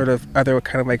some sort of other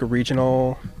kind of like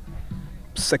regional,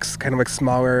 kind of like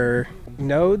smaller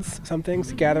nodes, some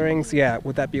things, gatherings, yeah,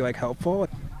 would that be like helpful?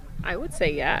 I would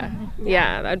say yeah.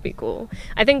 Yeah, that'd be cool.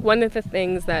 I think one of the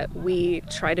things that we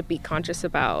try to be conscious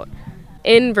about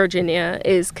in Virginia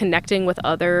is connecting with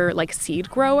other like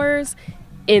seed growers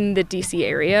in the DC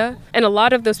area. And a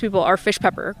lot of those people are fish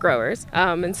pepper growers.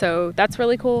 And so that's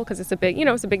really cool because it's a big,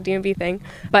 it's a big DMV thing.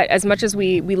 But as much as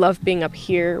we love being up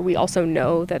here, we also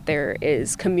know that there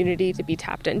is community to be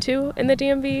tapped into in the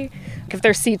DMV. If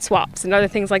there's seed swaps and other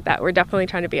things like that, we're definitely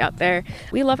trying to be out there.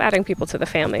 We love adding people to the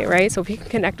family, right? So if we can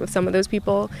connect with some of those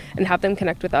people and have them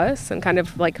connect with us and kind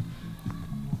of like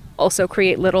also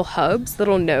create little hubs,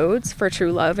 little nodes for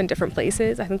true love in different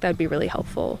places, I think that'd be really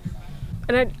helpful.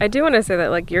 And I do want to say that,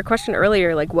 like, your question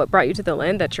earlier, like, what brought you to the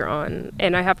land that you're on?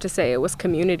 And I have to say it was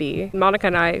community. Monica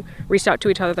and I reached out to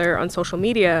each other on social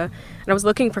media, and I was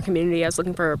looking for community. I was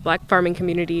looking for a Black farming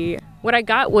community. What I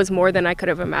got was more than I could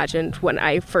have imagined when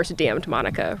I first DM'd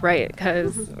Monica, right?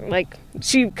 Because, like,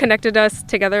 she connected us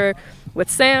together with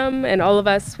Sam and all of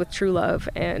us with true love.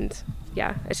 And,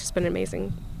 yeah, it's just been an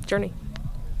amazing journey.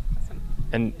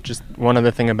 And just one other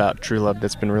thing about True Love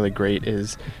that's been really great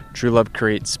is True Love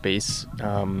creates space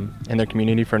in their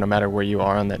community for no matter where you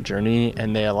are on that journey,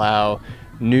 and they allow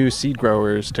new seed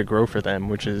growers to grow for them,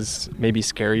 which is maybe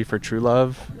scary for True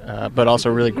Love, but also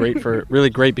really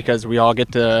great because we all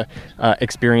get to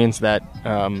experience that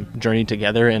journey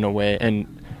together in a way,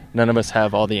 and none of us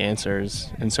have all the answers,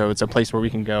 and so it's a place where we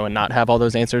can go and not have all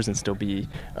those answers and still be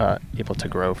able to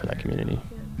grow for that community.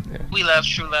 Yeah. We love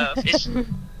True Love.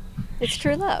 It's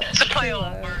true love. It's a play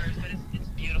on words, but it's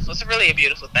beautiful. It's really a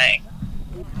beautiful thing.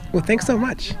 Well, thanks so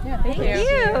much. Yeah, thank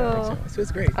you. This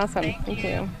was great. Awesome. Thank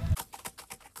you.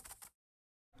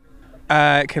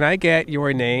 Can I get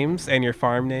your names and your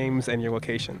farm names and your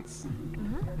locations?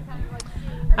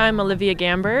 I'm Olivia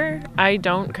Gamber. I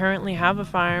don't currently have a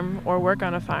farm or work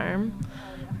on a farm,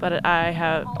 but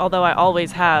although I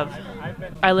always have.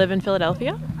 I live in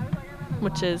Philadelphia,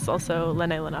 which is also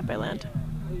Lenape land.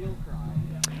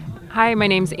 Hi, my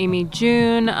name's Amy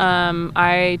June.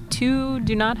 I too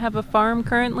do not have a farm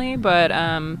currently, but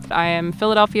I am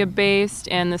Philadelphia based,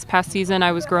 and this past season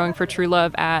I was growing for True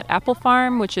Love at Apple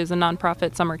Farm, which is a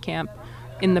nonprofit summer camp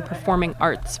in the performing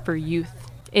arts for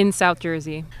youth in South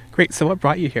Jersey. Great. So what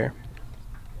brought you here?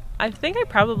 I think I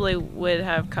probably would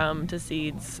have come to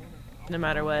seeds no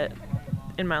matter what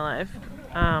in my life.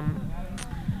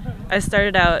 I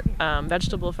started out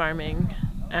vegetable farming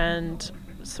and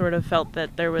sort of felt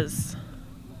that there was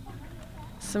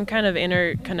some kind of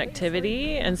inner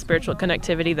connectivity and spiritual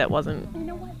connectivity that wasn't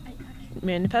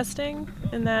manifesting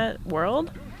in that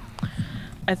world.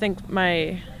 I think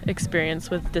my experience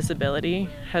with disability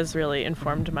has really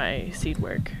informed my seed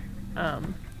work.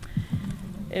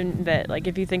 In that, like,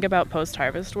 if you think about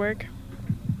post-harvest work,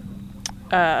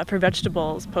 for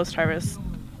vegetables, post-harvest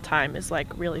time is like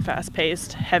really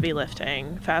fast-paced, heavy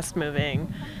lifting,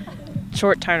 fast-moving,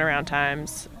 short turnaround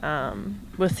times.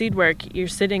 With seed work, you're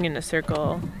sitting in a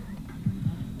circle,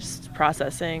 just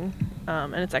processing,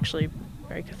 and it's actually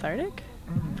very cathartic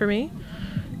for me.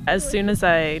 As soon as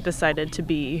I decided to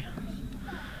be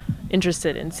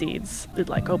interested in seeds, it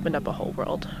like opened up a whole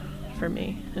world for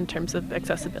me in terms of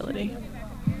accessibility.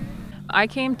 I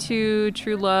came to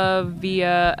True Love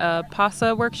via a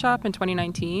PASA workshop in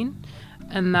 2019,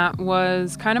 and that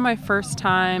was kind of my first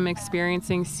time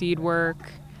experiencing seed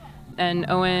work. And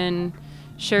Owen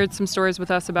shared some stories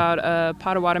with us about a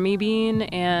Potawatomi bean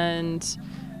and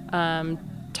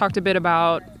talked a bit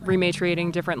about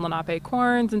rematriating different Lenape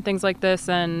corns and things like this.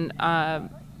 And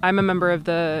I'm a member of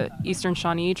the Eastern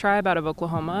Shawnee tribe out of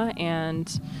Oklahoma,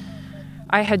 and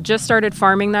I had just started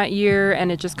farming that year,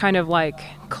 and it just kind of like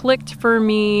clicked for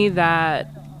me that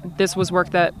this was work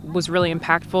that was really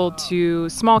impactful to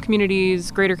small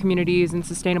communities, greater communities, and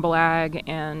sustainable ag,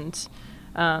 and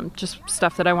just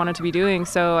stuff that I wanted to be doing.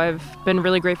 So I've been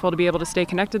really grateful to be able to stay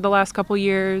connected the last couple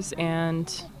years,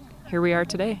 and here we are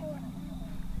today.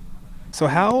 So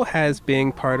how has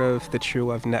being part of the True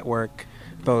Love Network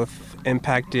both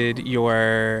impacted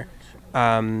your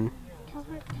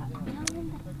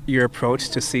approach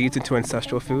to seeds and to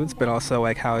ancestral foods, but also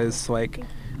like how has like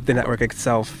the network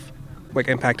itself like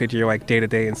impacted your like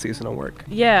day-to-day and seasonal work?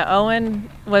 Yeah, Owen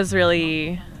was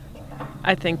really,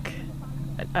 I think,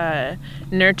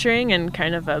 nurturing and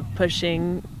kind of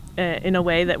pushing in a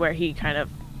way that where he kind of,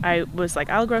 I was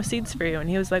like, I'll grow seeds for you, and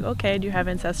he was like, okay, do you have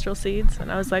ancestral seeds?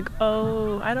 And I was like,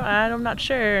 oh, I'm not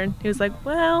sure. And he was like,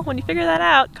 well, when you figure that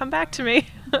out, come back to me.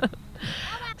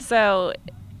 So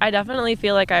I definitely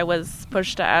feel like I was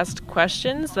pushed to ask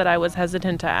questions that I was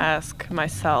hesitant to ask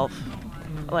myself.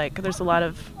 Like, there's a lot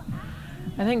of,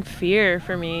 I think, fear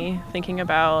for me thinking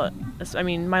about, I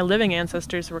mean, my living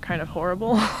ancestors were kind of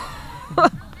horrible.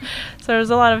 So there's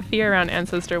a lot of fear around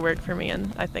ancestor work for me,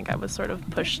 and I think I was sort of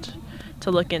pushed to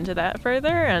look into that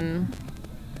further. And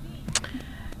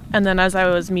then as I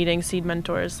was meeting seed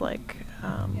mentors like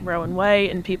Rowan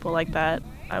White and people like that,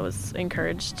 I was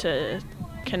encouraged to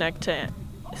connect to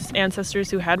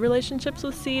ancestors who had relationships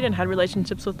with seed and had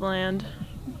relationships with land.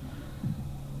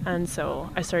 And so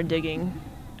I started digging,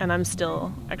 and I'm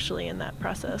still actually in that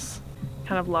process,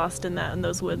 kind of lost in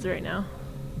those woods right now.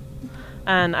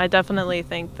 And I definitely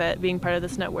think that being part of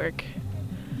this network,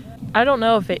 I don't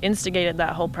know if it instigated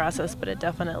that whole process, but it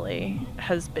definitely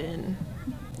has been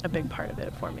a big part of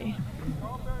it for me.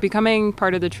 Becoming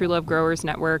part of the True Love Growers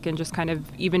Network and just kind of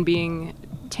even being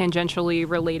tangentially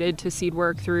related to seed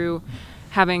work through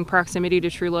having proximity to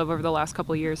True Love over the last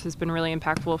couple of years has been really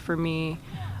impactful for me.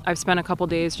 I've spent a couple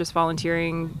days just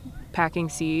volunteering, packing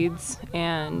seeds,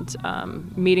 and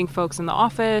meeting folks in the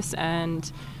office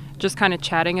and just kind of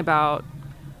chatting about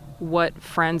what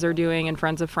friends are doing and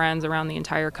friends of friends around the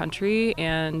entire country,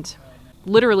 and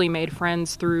literally made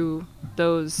friends through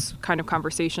those kind of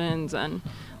conversations and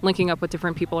linking up with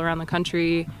different people around the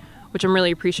country, which I'm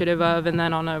really appreciative of. And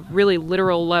then on a really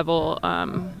literal level,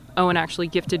 Owen actually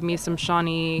gifted me some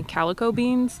Shawnee calico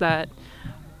beans that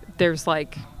there's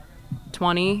like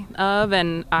 20 of,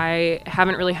 and I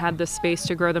haven't really had the space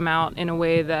to grow them out in a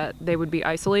way that they would be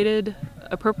isolated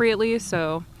appropriately.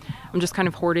 So I'm just kind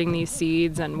of hoarding these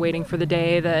seeds and waiting for the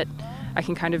day that I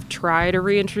can kind of try to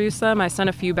reintroduce them. I sent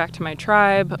a few back to my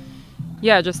tribe.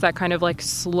 Yeah, just that kind of like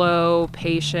slow,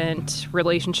 patient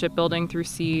relationship building through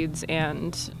seeds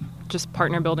and just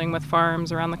partner building with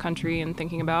farms around the country and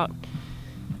thinking about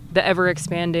the ever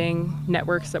expanding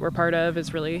networks that we're part of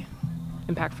is really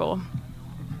impactful.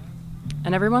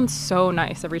 And everyone's so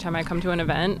nice every time I come to an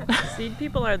event. Seed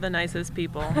people are the nicest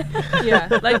people.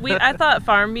 Yeah, like I thought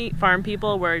farm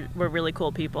people were really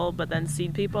cool people, but then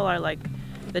seed people are like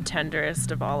the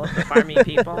tenderest of all of the farmy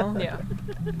people. Yeah,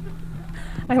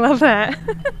 I love that.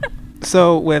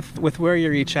 So with where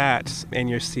you're each at in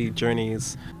your seed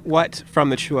journeys, what from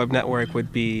the True Love Network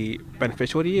would be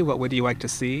beneficial to you? What would you like to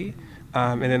see?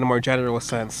 And in a more general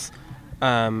sense,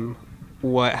 how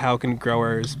can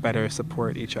growers better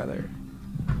support each other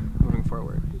moving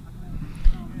forward?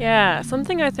 Yeah,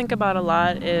 something I think about a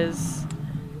lot is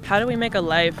how do we make a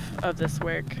life of this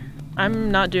work?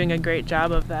 I'm not doing a great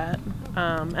job of that.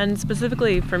 And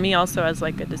specifically for me also as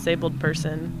like a disabled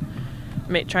person,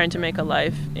 trying to make a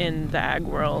life in the ag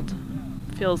world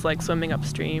feels like swimming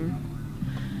upstream.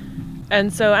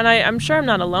 And so, I'm sure I'm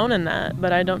not alone in that,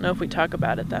 but I don't know if we talk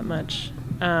about it that much.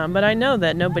 But I know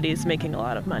that nobody's making a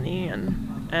lot of money,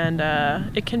 and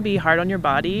it can be hard on your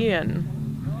body, and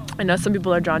I know some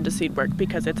people are drawn to seed work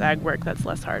because it's ag work that's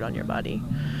less hard on your body.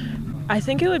 I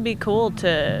think it would be cool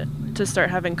to start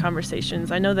having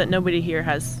conversations. I know that nobody here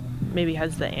has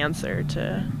the answer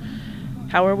to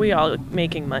how are we all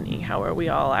making money? How are we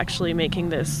all actually making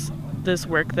this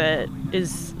work that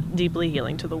is deeply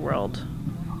healing to the world?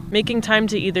 Making time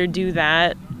to either do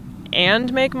that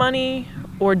and make money,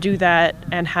 or do that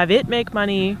and have it make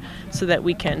money so that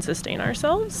we can sustain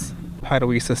ourselves. How do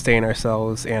we sustain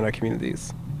ourselves and our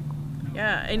communities?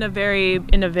 Yeah, in a very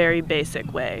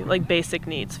basic way, like basic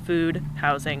needs: food,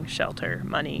 housing, shelter,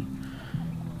 money,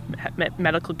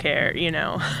 medical care,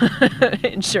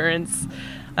 insurance.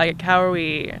 Like how are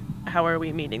we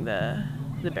meeting the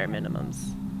bare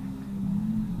minimums?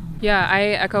 Yeah, I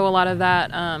echo a lot of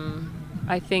that.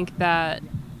 I think that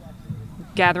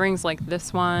gatherings like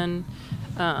this one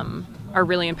are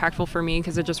really impactful for me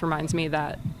because it just reminds me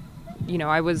that,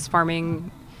 I was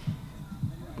farming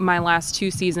my last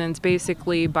 2 seasons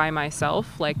basically by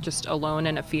myself, like just alone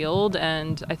in a field.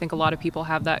 And I think a lot of people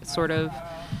have that sort of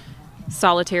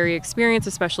solitary experience,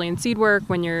 especially in seed work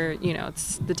when you're,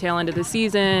 it's the tail end of the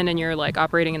season and you're like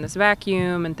operating in this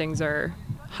vacuum and things are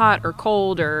hot or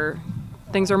cold or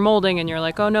things are molding and you're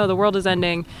like, oh no, the world is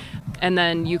ending. And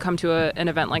then you come to an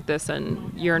event like this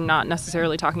and you're not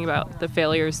necessarily talking about the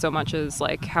failures so much as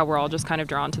like how we're all just kind of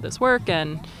drawn to this work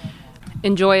and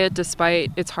enjoy it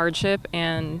despite its hardship.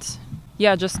 And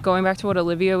yeah, just going back to what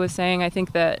Olivia was saying, I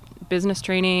think that business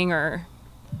training or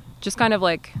just kind of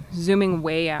like zooming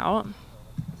way out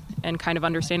and kind of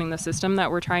understanding the system that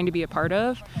we're trying to be a part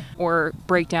of or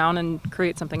break down and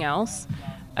create something else,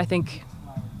 I think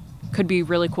could be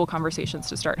really cool conversations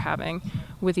to start having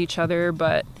with each other.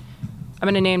 But I'm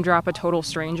going to name drop a total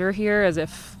stranger here as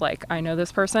if like I know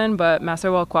this person, but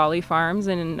Masawel Kwali Farms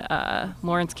in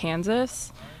Lawrence,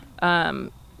 Kansas.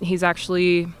 He's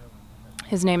actually,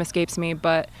 his name escapes me,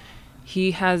 but he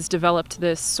has developed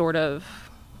this sort of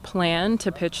plan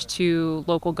to pitch to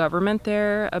local government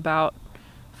there about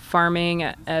farming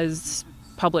as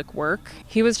public work.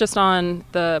 He was just on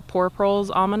the Poor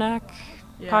Proles Almanac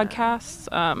podcast,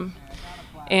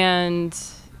 and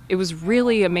it was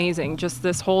really amazing, just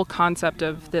this whole concept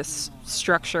of this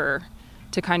structure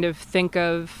to kind of think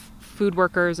of food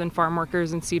workers and farm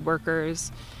workers and seed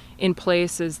workers in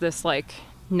place as this like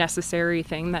necessary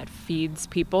thing that feeds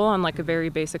people on like a very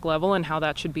basic level and how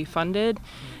that should be funded.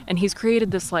 And he's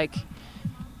created this like,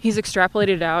 he's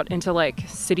extrapolated it out into like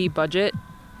city budget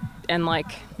and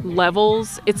like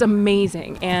levels. It's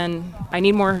amazing. And I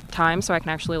need more time so I can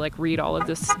actually like read all of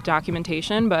this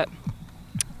documentation, but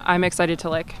I'm excited to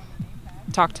like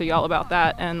talk to y'all about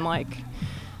that and like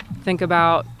think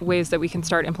about ways that we can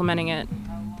start implementing it.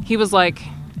 He was like,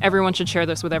 everyone should share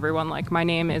this with everyone. Like, my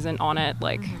name isn't on it.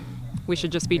 Like, we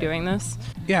should just be doing this.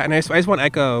 Yeah, and I just want to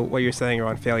echo what you're saying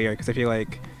around failure, because I feel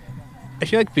like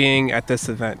being at this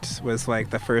event was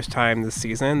like the first time this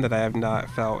season that I have not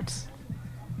felt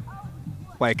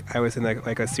like I was in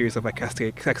a series of like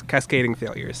cascading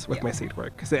failures with my seed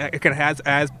work. Because it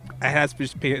has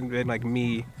just been like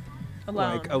me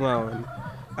alone.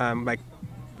 Like,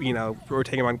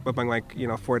 rotating among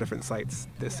like 4 different sites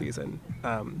this season.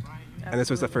 And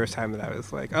this was the first time that I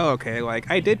was like, oh, okay,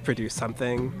 like I did produce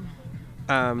something,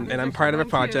 and I'm part of a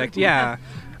project. Yeah.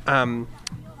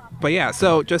 But yeah,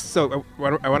 so I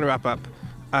want to wrap up.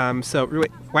 So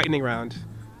lightning round.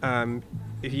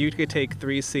 If you could take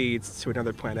 3 seeds to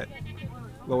another planet,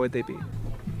 what would they be?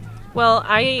 Well,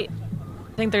 I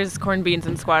think there's corn, beans,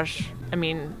 and squash. I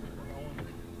mean,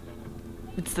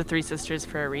 it's the 3 sisters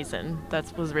for a reason.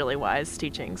 That was really wise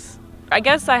teachings. I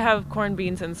guess I have corn,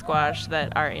 beans, and squash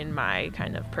that are in my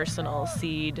kind of personal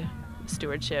seed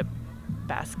stewardship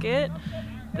basket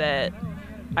that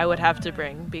I would have to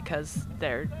bring because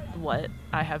they're what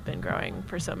I have been growing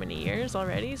for so many years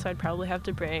already. So I'd probably have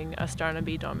to bring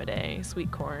Astarnabi Domide,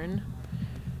 sweet corn,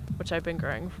 which I've been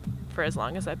growing for as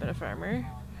long as I've been a farmer.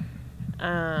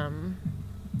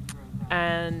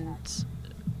 And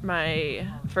my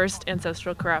first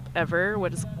ancestral crop ever,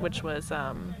 which was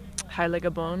Haile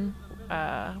Gabon,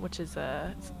 which is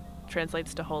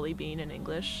translates to holy bean in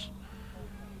English,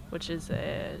 which is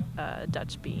a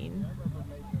Dutch bean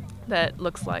that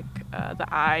looks like the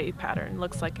eye pattern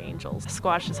looks like angels.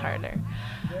 Squash is harder.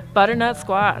 Butternut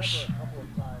squash.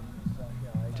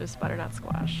 Just butternut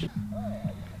squash.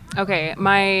 Okay,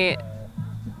 my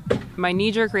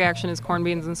knee-jerk reaction is corn,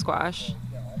 beans, and squash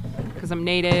because I'm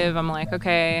native. I'm like,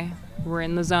 okay, we're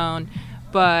in the zone.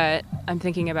 But I'm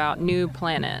thinking about new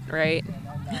planet, right?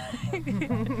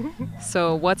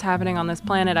 So what's happening on this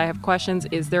planet? I have questions.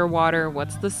 Is there water?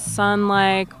 What's the sun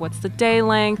like? What's the day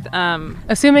length?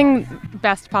 Assuming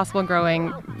best possible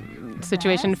growing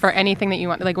situation for anything that you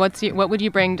want. Like, what would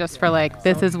you bring just for like,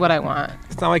 this is what I want?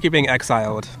 It's not like you're being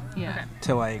exiled. Yeah.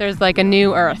 To like. There's like a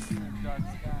new Earth.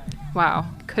 Wow.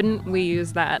 Couldn't we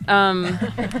use that?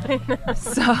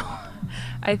 So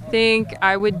I think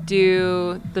I would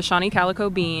do the Shawnee Calico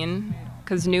bean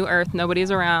because New Earth,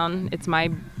 nobody's around. It's my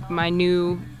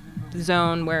new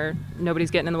zone where nobody's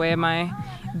getting in the way of my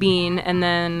bean. And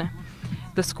then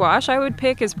the squash I would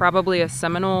pick is probably a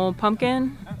Seminole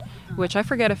pumpkin, which I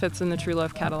forget if it's in the True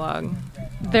Love catalog.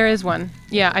 There is one.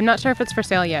 Yeah, I'm not sure if it's for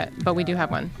sale yet, but we do have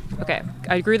one. Okay.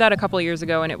 I grew that a couple of years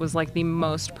ago, and it was like the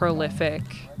most prolific,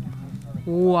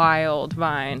 wild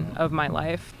vine of my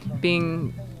life.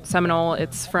 Being Seminole,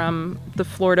 it's from the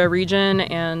Florida region,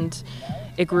 and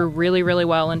it grew really, really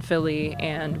well in Philly,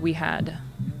 and we had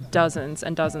dozens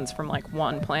and dozens from like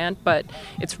one plant, but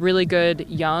it's really good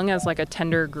young as like a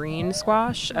tender green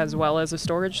squash as well as a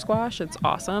storage squash. It's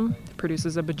awesome. It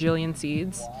produces a bajillion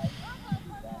seeds.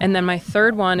 And then my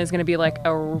third one is going to be like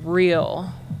a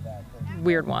real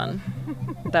weird one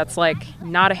that's like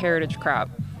not a heritage crop,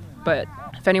 but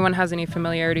if anyone has any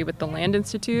familiarity with the Land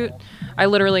Institute, I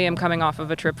literally am coming off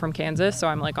of a trip from Kansas, so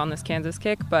I'm like on this Kansas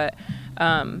kick, but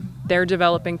they're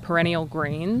developing perennial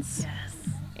grains. Yes.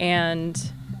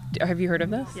 And have you heard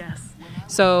of this? Yes.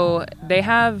 So they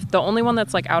have, the only one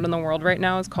that's like out in the world right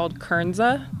now is called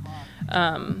Kernza,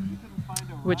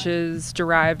 which is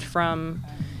derived from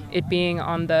it being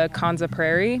on the Kanza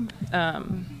Prairie,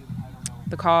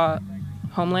 the Kaw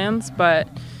homelands, but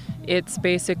it's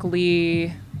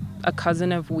basically a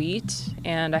cousin of wheat,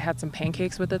 and I had some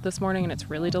pancakes with it this morning, and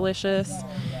it's really delicious.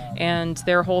 And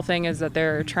their whole thing is that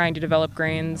they're trying to develop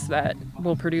grains that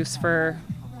will produce for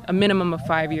a minimum of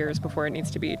 5 years before it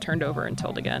needs to be turned over and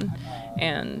tilled again.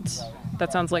 And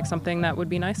that sounds like something that would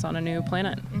be nice on a new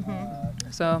planet.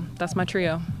 Mm-hmm. So that's my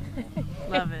trio.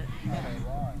 Love it.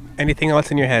 Anything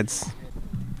else in your heads?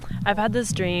 I've had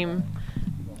this dream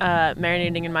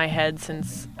marinating in my head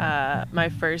since my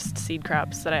first seed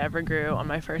crops that I ever grew on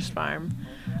my first farm.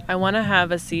 I want to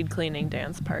have a seed cleaning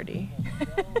dance party.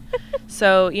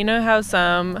 So you know how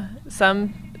some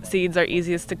seeds are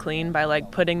easiest to clean by like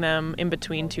putting them in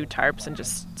between two tarps and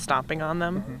just stomping on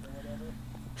them? Mm-hmm.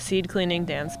 Seed cleaning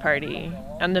dance party,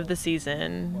 end of the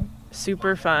season,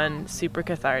 super fun, super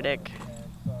cathartic.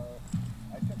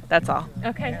 That's all.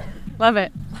 Okay. Love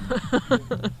it.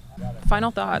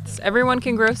 Final thoughts. Everyone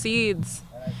can grow seeds.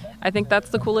 I think that's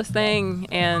the coolest thing,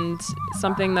 and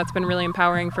something that's been really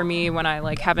empowering for me when I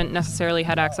like haven't necessarily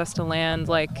had access to land.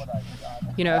 Like,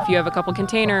 you know, if you have a couple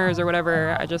containers or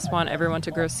whatever, I just want everyone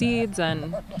to grow seeds,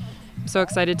 and I'm so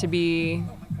excited to be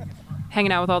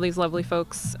hanging out with all these lovely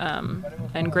folks,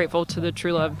 and grateful to the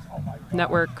True Love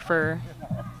Network for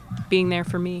being there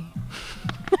for me.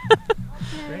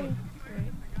 Great.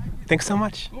 Thanks so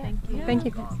much. Thank you. Thank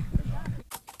you.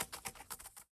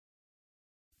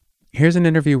 Here's an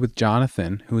interview with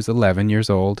Jonathan, who is 11 years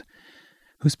old,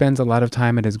 who spends a lot of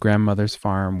time at his grandmother's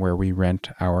farm where we rent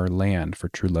our land for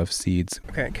True Love Seeds.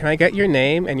 Okay, can I get your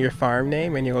name and your farm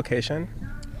name and your location?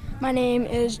 My name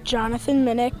is Jonathan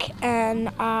Minnick,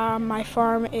 and my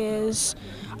farm is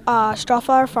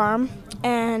Strawflower Farm,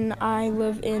 and I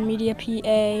live in Media,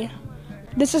 PA.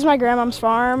 This is my grandmom's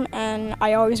farm, and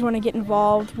I always want to get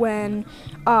involved when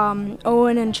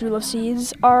Owen and True Love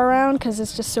Seeds are around, because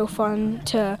it's just so fun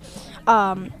to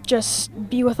just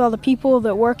be with all the people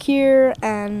that work here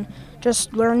and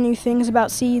just learn new things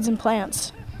about seeds and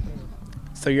plants.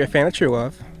 So you're a fan of True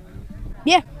Love?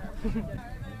 Yeah.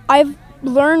 I've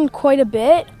learned quite a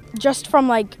bit just from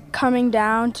like coming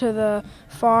down to the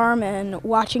farm and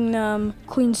watching them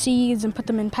clean seeds and put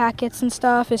them in packets and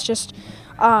stuff. It's just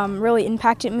really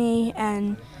impacted me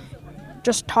and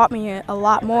just taught me a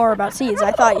lot more about seeds.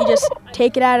 I thought you just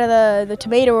take it out of the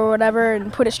tomato or whatever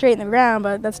and put it straight in the ground,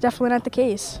 but that's definitely not the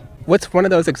case. What's one of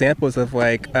those examples of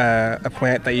like a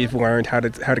plant that you've learned how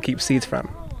to keep seeds from?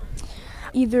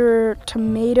 Either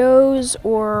tomatoes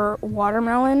or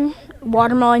watermelon.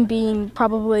 Watermelon being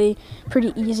probably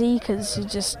pretty easy because you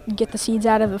just get the seeds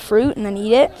out of the fruit and then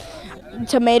eat it.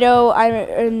 Tomato,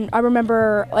 I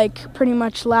remember like pretty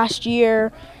much last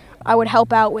year I would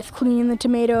help out with cleaning the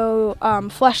tomato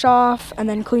flesh off and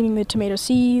then cleaning the tomato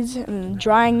seeds and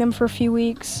drying them for a few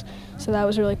weeks. So that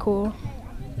was really cool.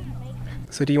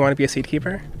 So do you want to be a seed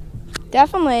keeper?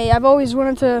 Definitely. I've always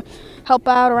wanted to help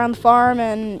out around the farm,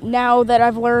 and now that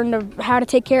I've learned how to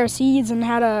take care of seeds and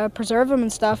how to preserve them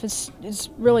and stuff, it's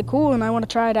really cool, and I want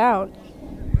to try it out.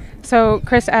 So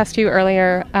Chris asked you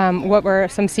earlier, what were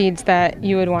some seeds that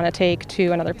you would want to take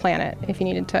to another planet if you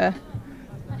needed to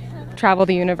travel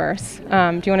the universe? Do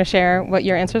you want to share what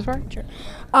your answers were? Sure.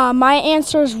 My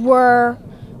answers were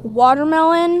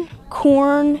watermelon,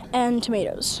 corn, and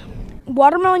tomatoes.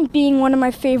 Watermelon being one of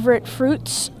my favorite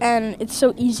fruits, and it's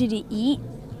so easy to eat.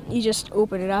 You just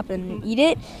open it up and eat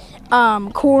it.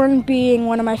 Corn being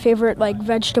one of my favorite like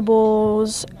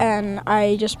vegetables, and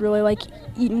I just really like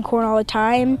eating corn all the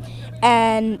time.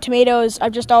 And tomatoes,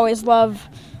 I've just always loved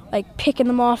like picking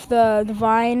them off the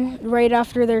vine right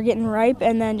after they're getting ripe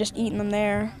and then just eating them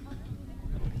there.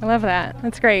 I love that.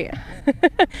 That's great.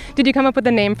 Did you come up with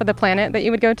a name for the planet that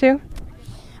you would go to?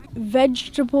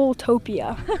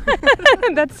 Vegetabletopia.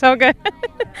 That's so good.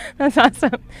 That's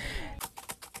awesome.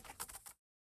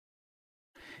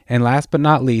 And last but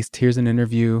not least, here's an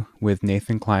interview with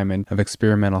Nathan Kleiman of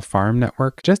Experimental Farm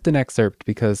Network. Just an excerpt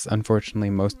because unfortunately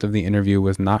most of the interview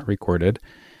was not recorded,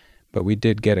 but we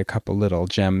did get a couple little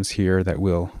gems here that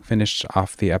we'll finish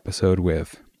off the episode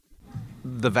with.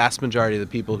 The vast majority of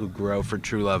the people who grow for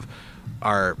True Love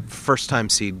are first-time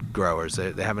seed growers.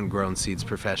 They haven't grown seeds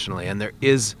professionally, and there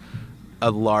is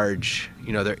a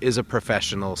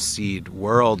professional seed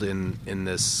world in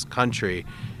this country,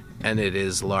 and it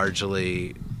is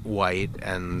largely white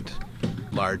and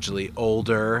largely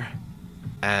older,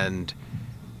 and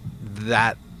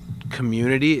that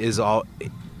community it's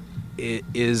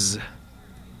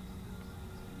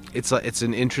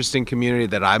an interesting community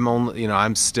that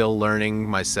I'm still learning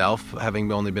myself,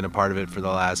 having only been a part of it for the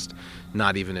last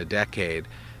not even a decade.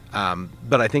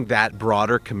 But I think that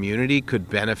broader community could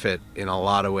benefit in a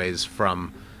lot of ways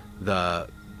from the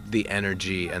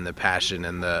energy and the passion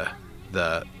and the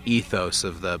ethos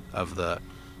of the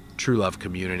True Love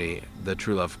community, the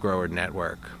True Love Grower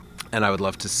Network. And I would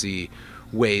love to see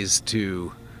ways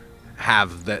to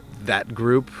have that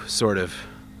group sort of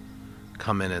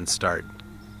come in and start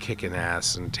kicking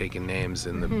ass and taking names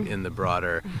in the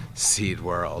broader seed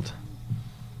world.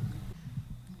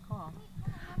 Cool.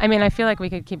 I mean, I feel like we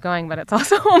could keep going, but it's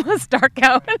also almost dark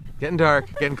out. Getting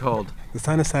dark, getting cold. The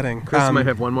sun is setting. Chris might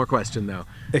have one more question, though.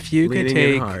 If you could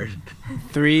take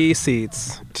 3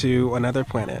 seeds to another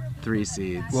planet. 3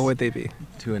 seeds. What would they be?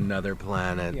 To another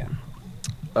planet. Yeah.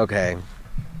 Okay.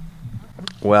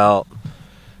 Well,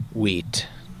 wheat,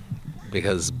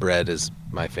 because bread is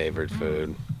my favorite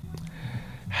food.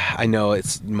 I know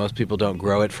most people don't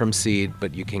grow it from seed,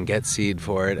 but you can get seed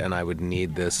for it, and I would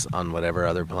need this on whatever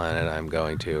other planet I'm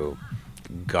going to.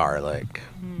 Garlic.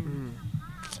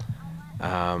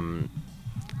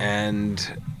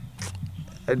 And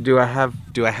do I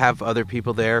have other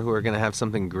people there who are going to have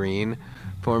something green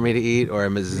for me to eat, or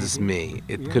is this me?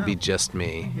 It could be just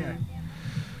me. Yeah.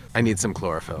 I need some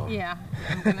chlorophyll. Yeah.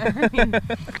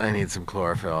 I need some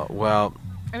chlorophyll. Well,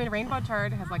 I mean, rainbow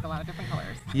chard has like a lot of different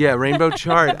colors. yeah, rainbow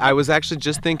chard. I was actually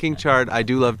just thinking chard. I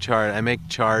do love chard. I make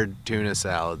chard tuna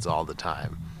salads all the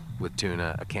time with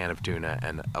tuna, a can of tuna,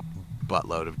 and a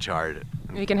buttload of chard.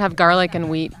 You can have garlic and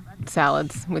wheat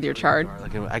salads with your chard.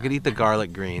 I could eat the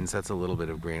garlic greens. That's a little bit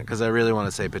of green because I really want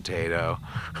to say potato.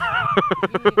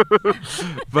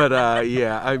 But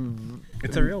yeah,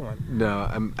 It's a real one. No,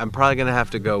 I'm probably gonna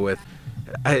have to go with.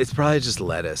 It's probably just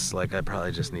lettuce. Like I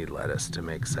probably just need lettuce to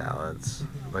make salads.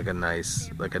 Like a nice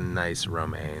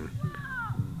romaine.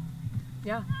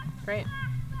 Yeah, great.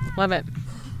 Love it.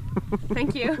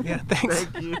 Thank you. Yeah, thanks.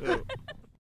 Thank you.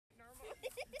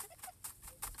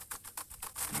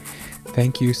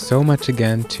 Thank you so much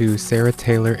again to Sarah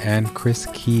Taylor and Chris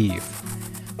Keeve.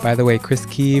 By the way, Chris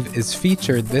Keeve is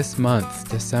featured this month,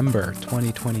 December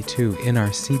 2022, in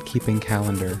our seed keeping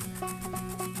calendar.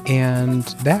 And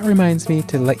that reminds me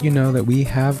to let you know that we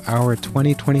have our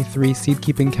 2023 seed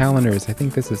keeping calendars. I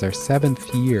think this is our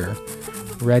 7th year,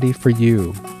 ready for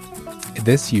you.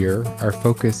 This year, our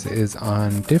focus is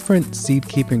on different seed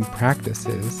keeping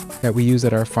practices that we use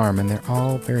at our farm, and they're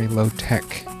all very low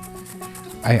tech.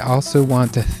 I also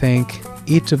want to thank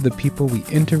each of the people we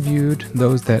interviewed,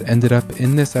 those that ended up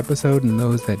in this episode and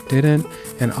those that didn't,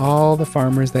 and all the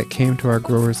farmers that came to our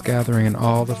growers gathering and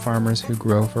all the farmers who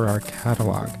grow for our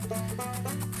catalog.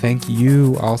 Thank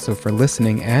you also for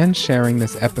listening and sharing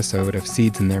this episode of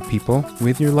Seeds and Their People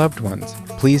with your loved ones.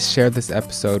 Please share this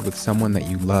episode with someone that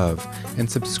you love and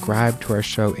subscribe to our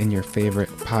show in your favorite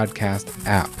podcast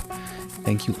app.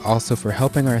 Thank you also for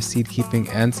helping our seed keeping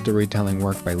and storytelling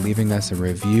work by leaving us a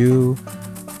review,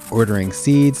 ordering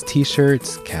seeds,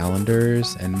 t-shirts,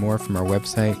 calendars, and more from our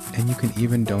website. And you can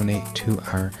even donate to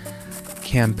our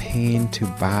campaign to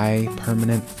buy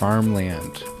permanent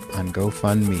farmland on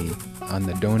GoFundMe on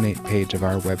the donate page of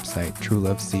our website,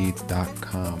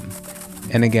 trueloveseeds.com.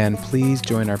 And again, please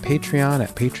join our Patreon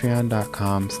at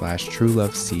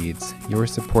patreon.com/trueloveseeds. Your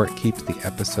support keeps the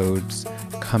episodes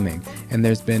coming. And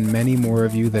there's been many more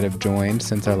of you that have joined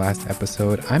since our last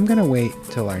episode. I'm going to wait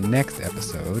till our next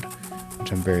episode,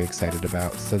 which I'm very excited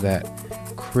about, so that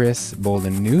Chris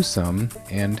Bolden Newsom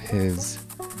and his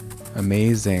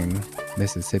amazing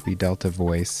Mississippi Delta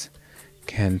voice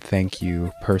can thank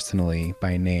you personally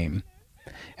by name.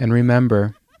 And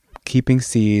remember, keeping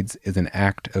seeds is an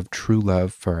act of true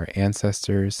love for our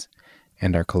ancestors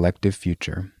and our collective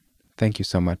future. Thank you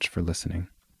so much for listening.